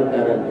بیان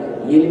کران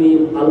ییٚلہِ مےٚ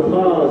یِم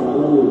الفاظ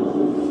بوٗز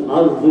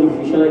از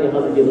ذوالفِشانہِ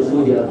حضرت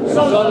رسول یہِ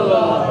ہسا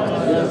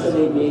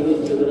گٔے میٲنِس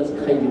جگرس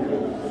کھنجہِ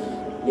کھنجہِ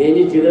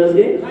میٲنِس جگرس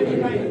گٔے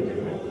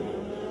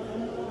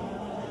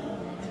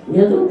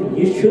مےٚ دوٚپ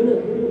یہِ چھُنہٕ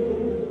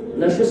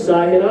نہ چھُ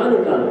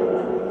ساحرانہٕ کلام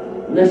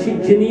نہ چھُ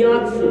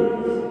جِنیات سُنٛد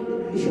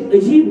یہِ چھُ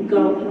عجیٖب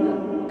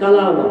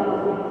کلامہ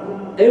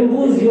أمۍ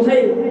بوٗز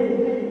یِہوٚے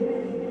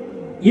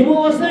یِمو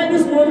اوس نہٕ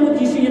أمِس ووٚنمُت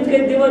یہِ چھُ یِتھ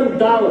کٔنۍ دِوان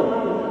دعوت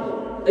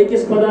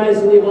اکس خدای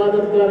سن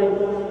عبادت کریں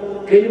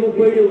کلمہ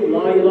پڑھو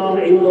لا الہ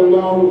الا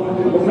اللہ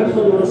محمد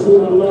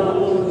رسول اللہ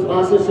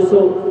باسا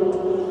چھسو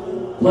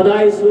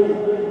خدای سن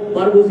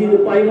برگزید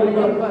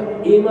پیغمبر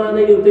ایمان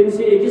ہے تم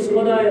سے اکس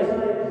خدای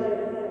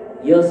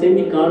یہ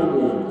سمی کارڈ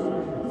بوزن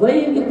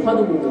وہی ان کی خد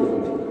بوزن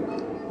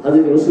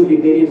حضرت رسول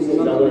کریم صلی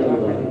اللہ علیہ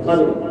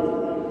وسلم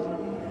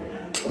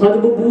خد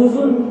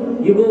بوزن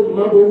یہ گو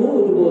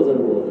مبہود بوزن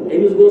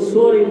امس گو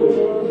سوری مش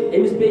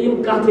امس پہ یم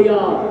کت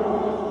یاد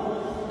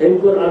ام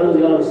کور عرض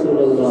یا رسول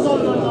اللہ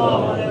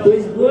تو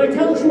اس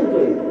بیٹھل چھو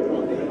تھی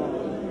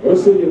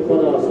رسول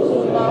خدا صلی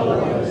اللہ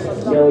علیہ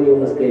وسلم یا وہ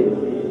ہس کہ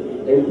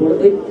ام کور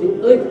ایک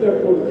پہ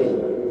پڑھ گئی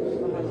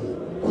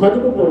خد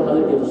کو پڑھ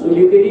حضرت رسول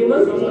کریم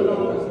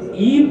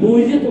ای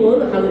بوزت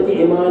من حضرت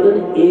امادن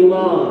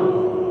ایمان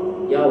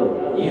کیا ہو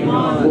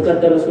ایمان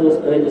مقدر رسول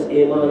اس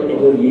ایمان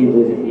اگر یہ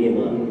بوزت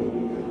ایمان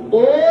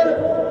اور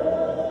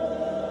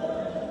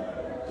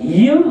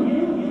یم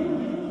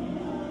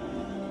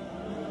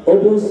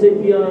ابو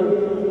سفیان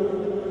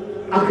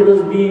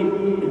اخنس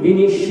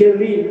بن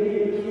شری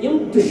یم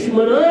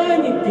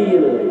دشمنان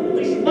دین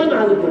دشمن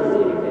حضرت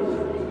رسول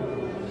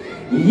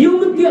یم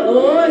تی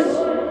اس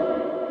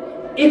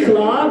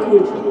اخلاق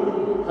وچ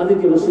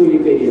حضرت رسول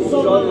کریم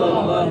صلی اللہ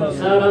علیہ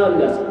وسلم حیران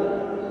گژھان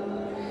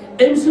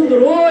ام سند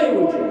روی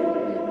وچ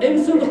ام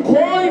سند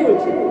خوی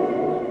وچ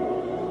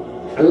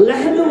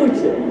لہن وچ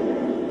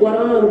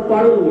قرآن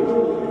پڑھن وچ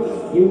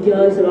یم کیا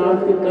اس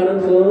رات کے کرن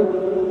کام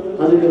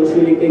حضرت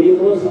رسول کریم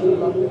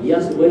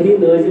یس وحی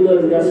نازل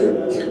گژھان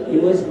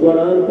یم اس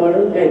قرآن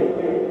پڑھن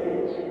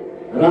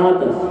کتہ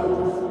راتس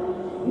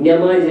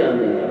نماز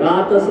اندر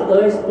راتس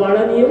اس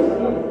پڑھن یم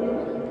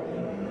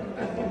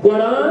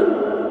قرآن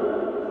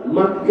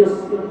مکس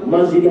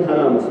مسجد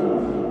حرام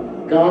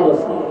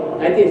کعبس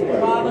اتس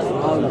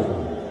پڑھن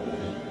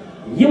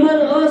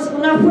یمن اس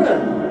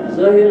نفرت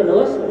ظاہرن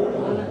اس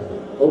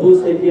ابو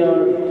سفیان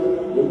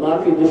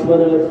باقی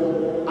دشمن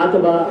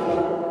اتبا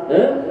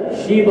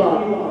شیبہ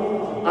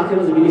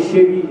اخنس بن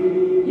شری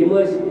یم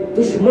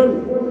دشمن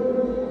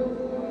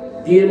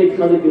دین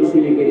حضرت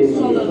رسول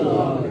کریم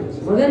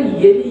مگر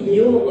یلی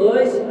یم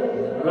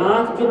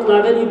رات کیت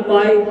لگن یہ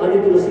پائی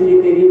حضرت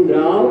رسول کریم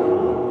دراو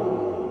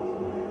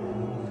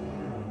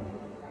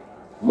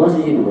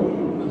مسجد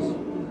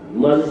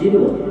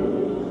میں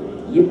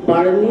یہ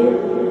پڑھنے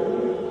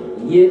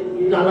یہ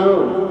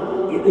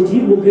کلام یہ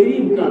عجیب و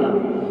غریب کلام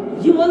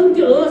یہ من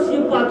تہ یہ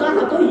پتہ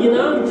ہتو یہ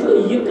نام چھو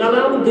یہ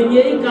کلام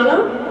دنیائی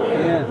کلام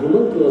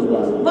من تہ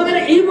باز مگر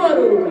ایمان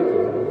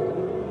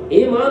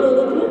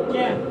ہو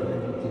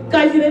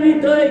کجرمی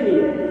ترنی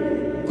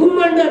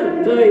کمنڈر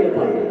ترین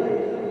پتہ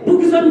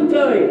بگزن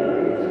ترین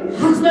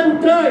حسن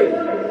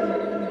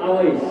ترین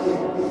اوے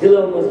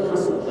دلوں مز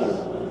حسد کر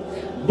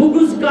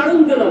بگز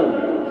کڑن دلوں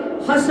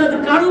حسد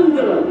کڑن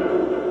دلوں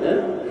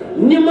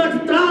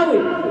نمٹ تراوی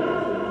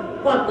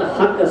پتہ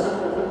حقس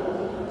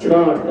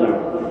چھانٹ کر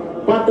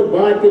پتہ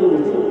باطل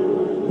وچھو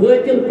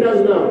باطل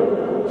پرزناو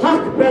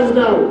حق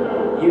پرزناو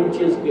یم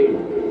چیز کر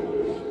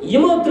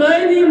یمو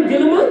ترائن یم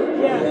دل من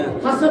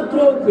حسد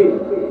تروکھے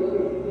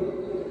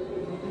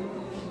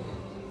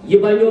یہ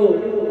بنیو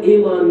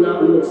ایمان نا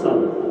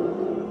نقصان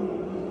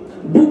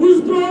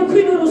بغض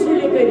تروکھے رسول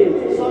کریم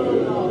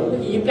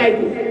یہ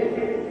کتہ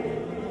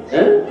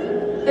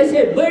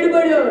ایسے بڑ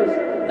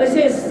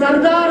ایسے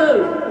سردار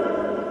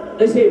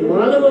ایسے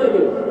مال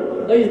والے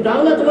ایسے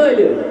دولت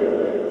والے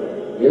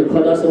یہ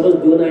خدا صبح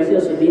دیون آئے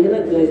سو دی ہے نا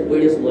کہ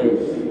بڑس مائن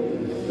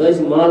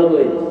کہ مال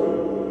والے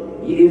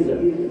یہ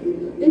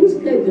عزت امس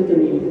کیا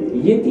دتن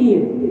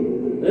یتیم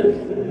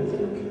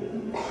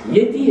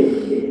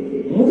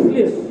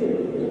مفلس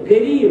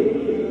غریب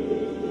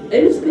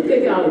امس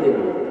کتھ آو دن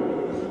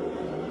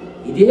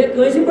یہ دی ہے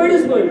کہ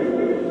بڑس مائن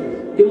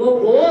تمو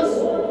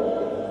اس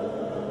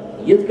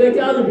یت کتھ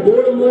آز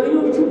بوڑ مہنیو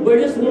چھ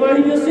بڑس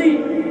مہنیو سی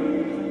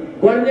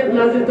گۄڈنیٚتھ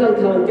نظر تل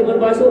تھاوان تمن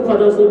باسیو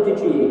خدا صٲب تہِ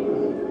چھُ یی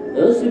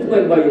سُہ تہِ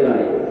پکہِ بجہِ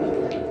راے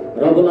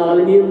رب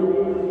العالمین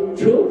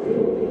چھُ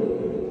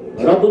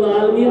رب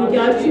العالمین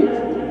کیا چھُ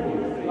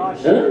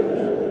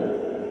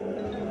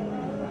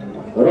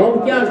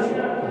رب کیا چھُ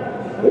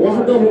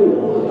وحدہ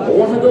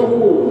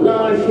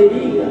لا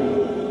شریک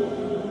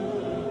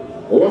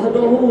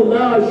وحدہ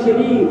لا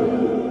شریک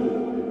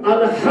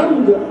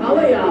الحمد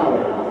اوے آو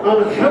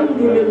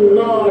الحمد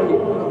للہ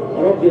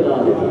رب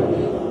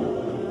العالمین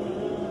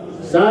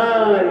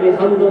ساری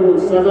حمدن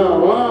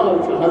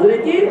صداوات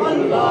حضرت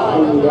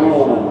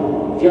اللہ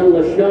جل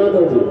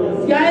شانہ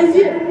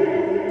کیازِ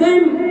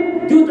تم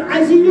دیت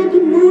عزیت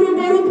نور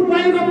برد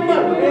پیغمبر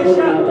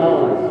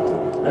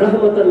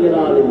رحمت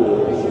للعالمین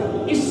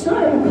اس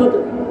ساری خود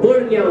بڑ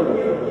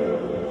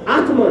نعمت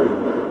اتمن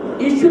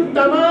یہ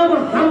تمام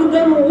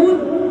حمدن ہوں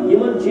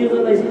یمن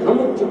چیزن اس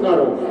حمد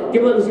چکارو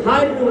تمن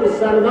ساری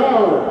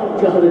سردار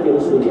حضرت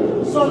رسول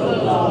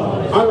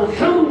اللہ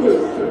الحمد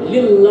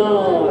للہ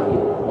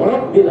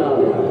رب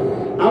العالمین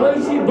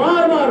اویسی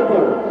بار بار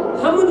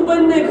پڑھ حمد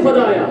بننے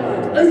خدایا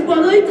اس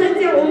بنائی تھے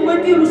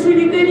امتی رسول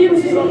کریم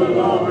صلی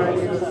اللہ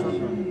علیہ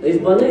وسلم اس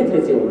بنائی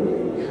تھے امتی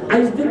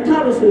اس دتا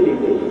رسول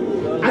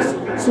کریم اس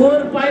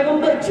سون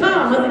پیغمبر چھا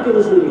حضرت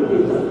رسول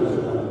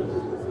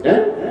کے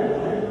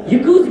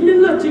یہ کس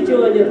ملت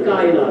چونیت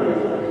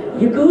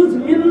کائنات یہ کس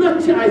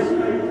ملت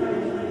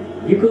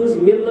یہ کس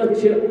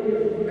ملت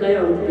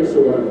قیامت کے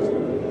صبح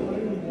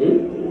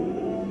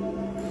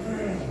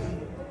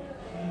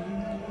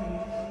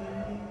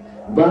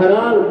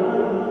بہرحال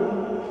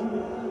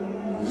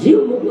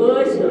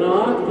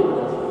رات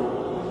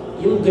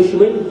یم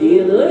دشمن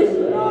دین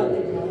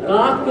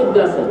رات کت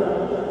گسن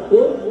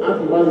اور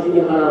ات مسجد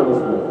حرام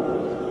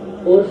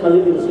اور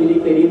حضرت رسول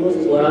کریم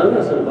قرآن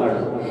اصل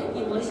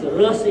پڑھا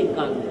رسے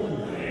کن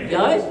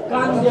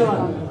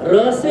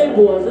رسے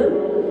بوزن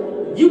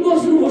یہ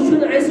گوس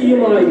وچن اس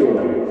یم آیو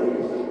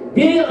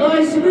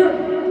بیٚیہِ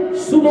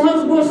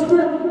صبحس گوس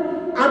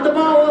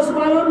اتبا اوس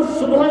پران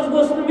صبحس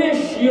گوس مے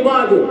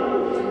شیوا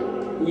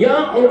دیُن یا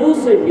ابو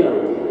سفیان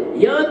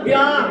یا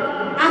بیاکھ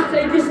اکھ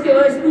أکِس تہِ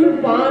ٲسۍ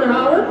نہٕ پان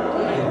ہاوان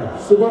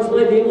صبحس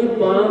وٲتۍ یِم یہِ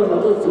پان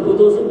ہتو ژٕ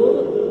کوٚت اوسُکھ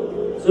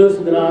گوٚمُت ژٕ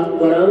ٲسِکھ راتھ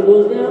قرآن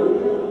بوزناوان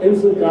أمۍ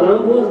سُنٛد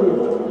کلام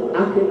بوزنہٕ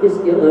اکھ أکِس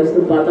تہِ ٲسۍ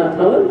نہٕ پتہ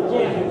تھاوان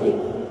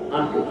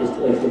اکھ أکِس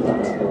تہِ ٲسۍ نہٕ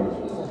پتہ تھاوان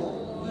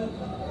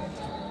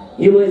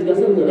یم ٲسۍ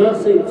گژھان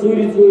رسٕے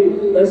ژوٗرِ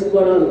ژوٗرِ ٲسۍ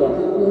قرآن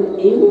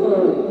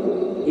پران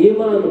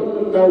ایمان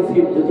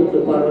توفیق دِتُکھ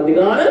نہٕ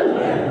پروردگارن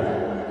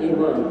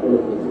ایمان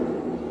کوٚرُکھ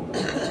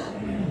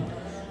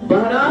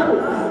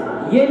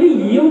بہرحال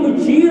ییٚلہِ یم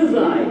چیٖز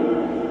آے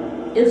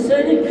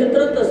انسٲنی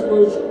فطرتس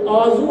منٛز چھُ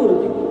آزوٗر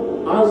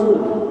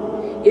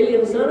ییٚلہِ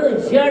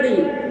انسانس جڑ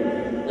یی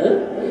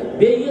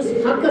بیٚیہِ یُس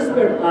حقس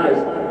پٮ۪ٹھ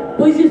آسہِ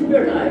پٔزِس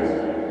پٮ۪ٹھ آسہِ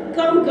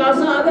کم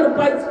کاسا اگر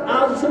پتہِ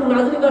آز چھُنہٕ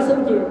نظرِ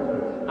گژھان کینٛہہ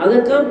اگر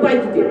کانٛہہ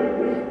پتہِ تہِ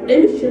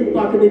أمِس چھِنہٕ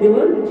پکنہٕ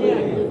دِوان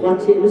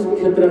پتہٕ چھِ أمِس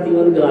فطرت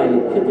یِوان گالہِ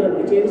فطرت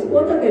بِچٲرِس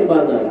کوتاہ کرِ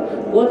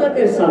برداشت کوتاہ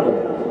کرِ صبر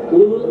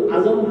اولو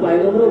العظم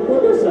پیغمبرو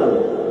کوتاہ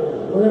صبر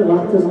مگر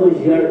وقتس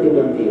منٛز جڑ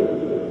تِمن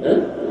تہِ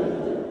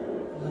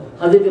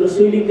حضرت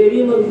رسول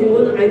کریم تہِ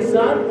ووٚن اکہِ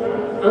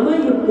ساتہٕ اما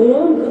یہِ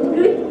قوم کِتھ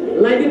کٔنۍ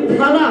لبہِ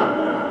پھلا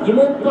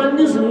یِمو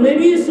پننِس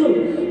نبی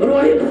سُنٛد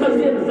روحِن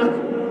حضرت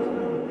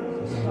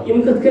زخم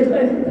یم کِتھ کٔنۍ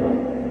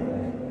لبہِ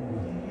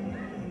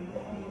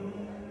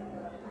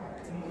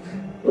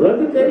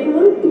رب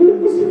کریمن تو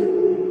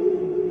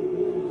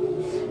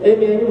اے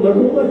میانہِ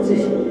محبوبت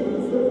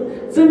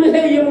ژٕ مےٚ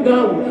ہے یم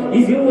غم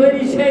یہِ ذمہٕ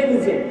چھے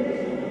نہٕ ژےٚ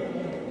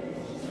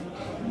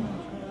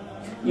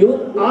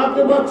یِہُنٛد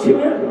عاقبت چھُ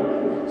مےٚ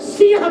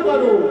سیاہ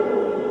بنومُت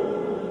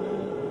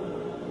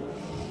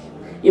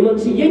یِمن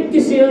چھِ ییٚتہِ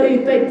تہِ سیاہی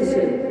تتہِ تہِ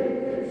سیاہی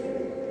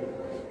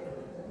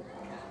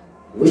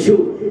وٕچھِو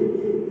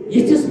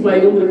یِتھِس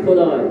پیغمبر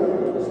خۄداے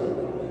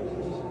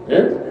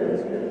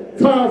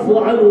فاعف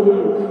عنهم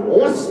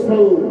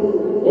واصفوا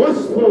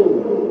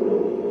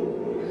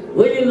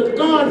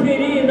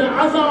وللكافرين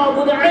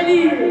عذاب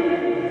عليم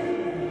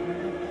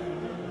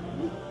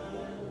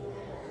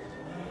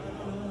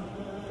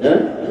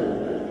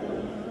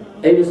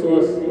أمس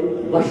اوس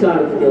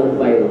بشارت دِوان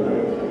پیغمبر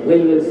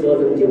ؤلۍ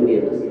سوزان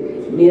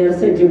جبریٖلس نیر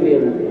سا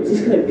جبریٖل ژٕ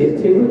چھُکھا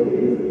بِہتھٕے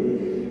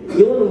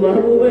میون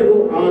محبوبے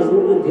گوٚو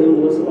آزُر تہٕ دِل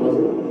اوس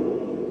آزُر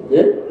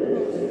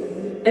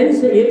أمۍ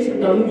سۭتۍ یہِ چھِ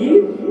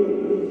غمگیٖن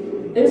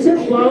أمۍ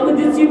سۭتۍ پامہٕ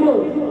دِژ یِمو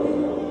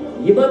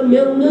یِمن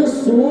مےٚ نہٕ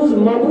سوٗز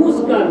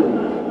مبوٗس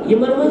کرنہٕ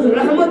یِمن منٛز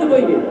رحمت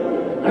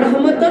بٔنِتھ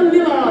رحمتن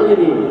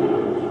للعالمیٖن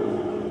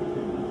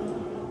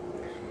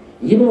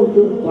یِمو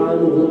کوٚر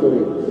پانہٕ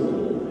وُترٕنۍ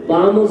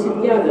پامو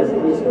سۭتۍ کیٛاہ گژھِ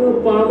أسۍ چھِ وَنان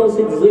پامو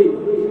سۭتۍ زٔدۍ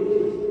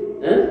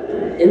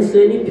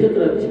اِنسٲنی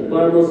فطرت چھِ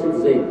پامو سۭتۍ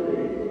زٔدۍ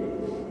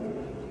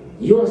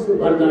یہِ اوس نہٕ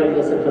برداشت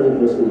گژھان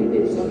حضرت رسول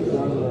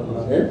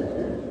کریم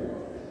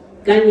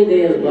کنہِ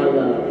گٔیَس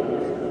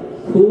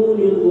برداشت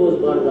خوٗن یُن گوٚوس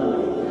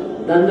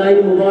برداشت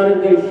دندانہِ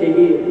مُبارک گٔے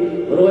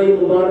شہیٖد رویہِ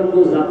مُبارک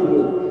گوٚو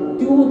زخمی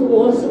تیوٗت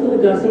اوسُکھ نہٕ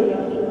گژھان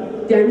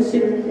تَمہِ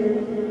سۭتۍ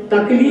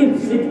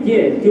تکلیٖف سۭتۍ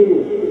کینٛہہ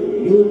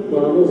تیوٗت یوٗت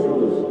پامو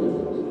سۭتۍ اوس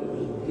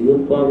گژھان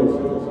یوٗت پامو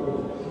سۭتۍ اوس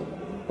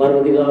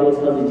پروردگار اوس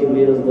حضرت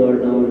جبریٖلس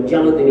دورناوان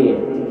جلد نیر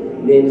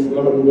میٲنِس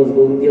محبوبس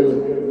گوٚو دِل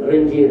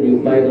رنجیٖد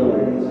یہِ پیغام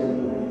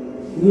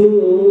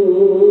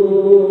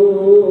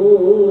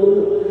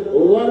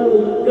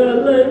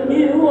والقلم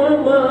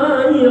وما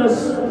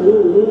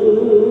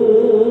يسطرون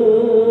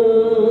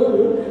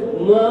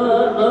ما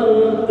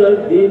أنت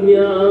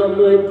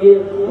بنعمة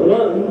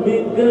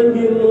ربك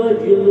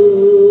بمجنون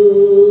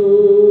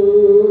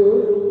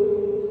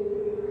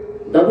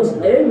دبس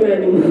اے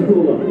میانہِ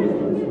محبوبا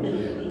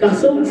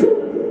قسم چھُ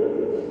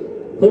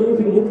حروف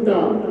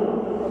مختار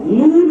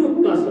نونُک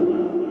قسم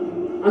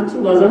اتھ چھِ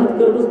وضاحت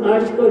کٔرمٕژ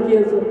عاشقو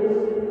کینٛژھو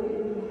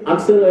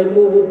اکثر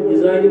علمو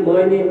مِزانہِ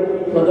معنی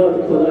خدا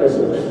تہٕ خۄداے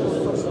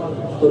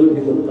سُنٛد حروف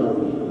مختار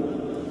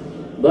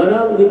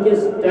بہرحال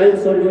وٕنکٮ۪س ٹایم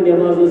سمجھو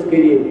نٮ۪ماز ٲس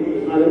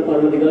قریٖب اگر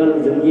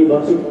پروردگارن زندگی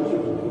بخشہِ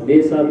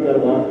بیٚیہِ ساتہٕ کر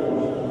بات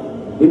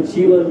بہٕ تہِ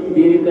چھِ یِوان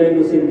پیٖرِ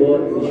کامہِ سٕنٛدۍ دۄہ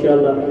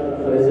انشاءاللہ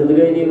اگر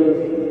زندگٲنی منٛز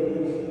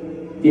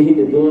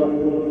تِہنٛدِ دۄہ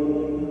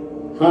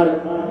ہر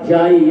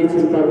جایہِ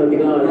ییٚژھِن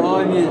پروردگار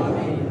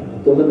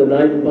تُہنٛد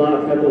نامہِ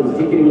پاک ہٮ۪کو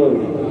ذِکرِ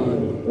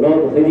منٛز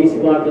رب حدیث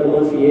پاکن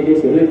منٛز چھُ ییٚلہِ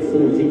أسۍ رٕتۍ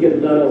سُنٛد ذِکر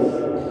کرو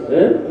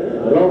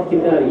رب تہ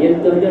کر یل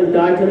تہندین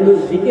ٹاٹھن من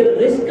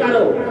ذکر اس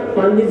کرو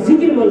پنہ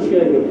ذکر من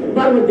شٲمِل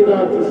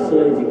پروردگار چھ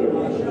سٲنۍ ذکر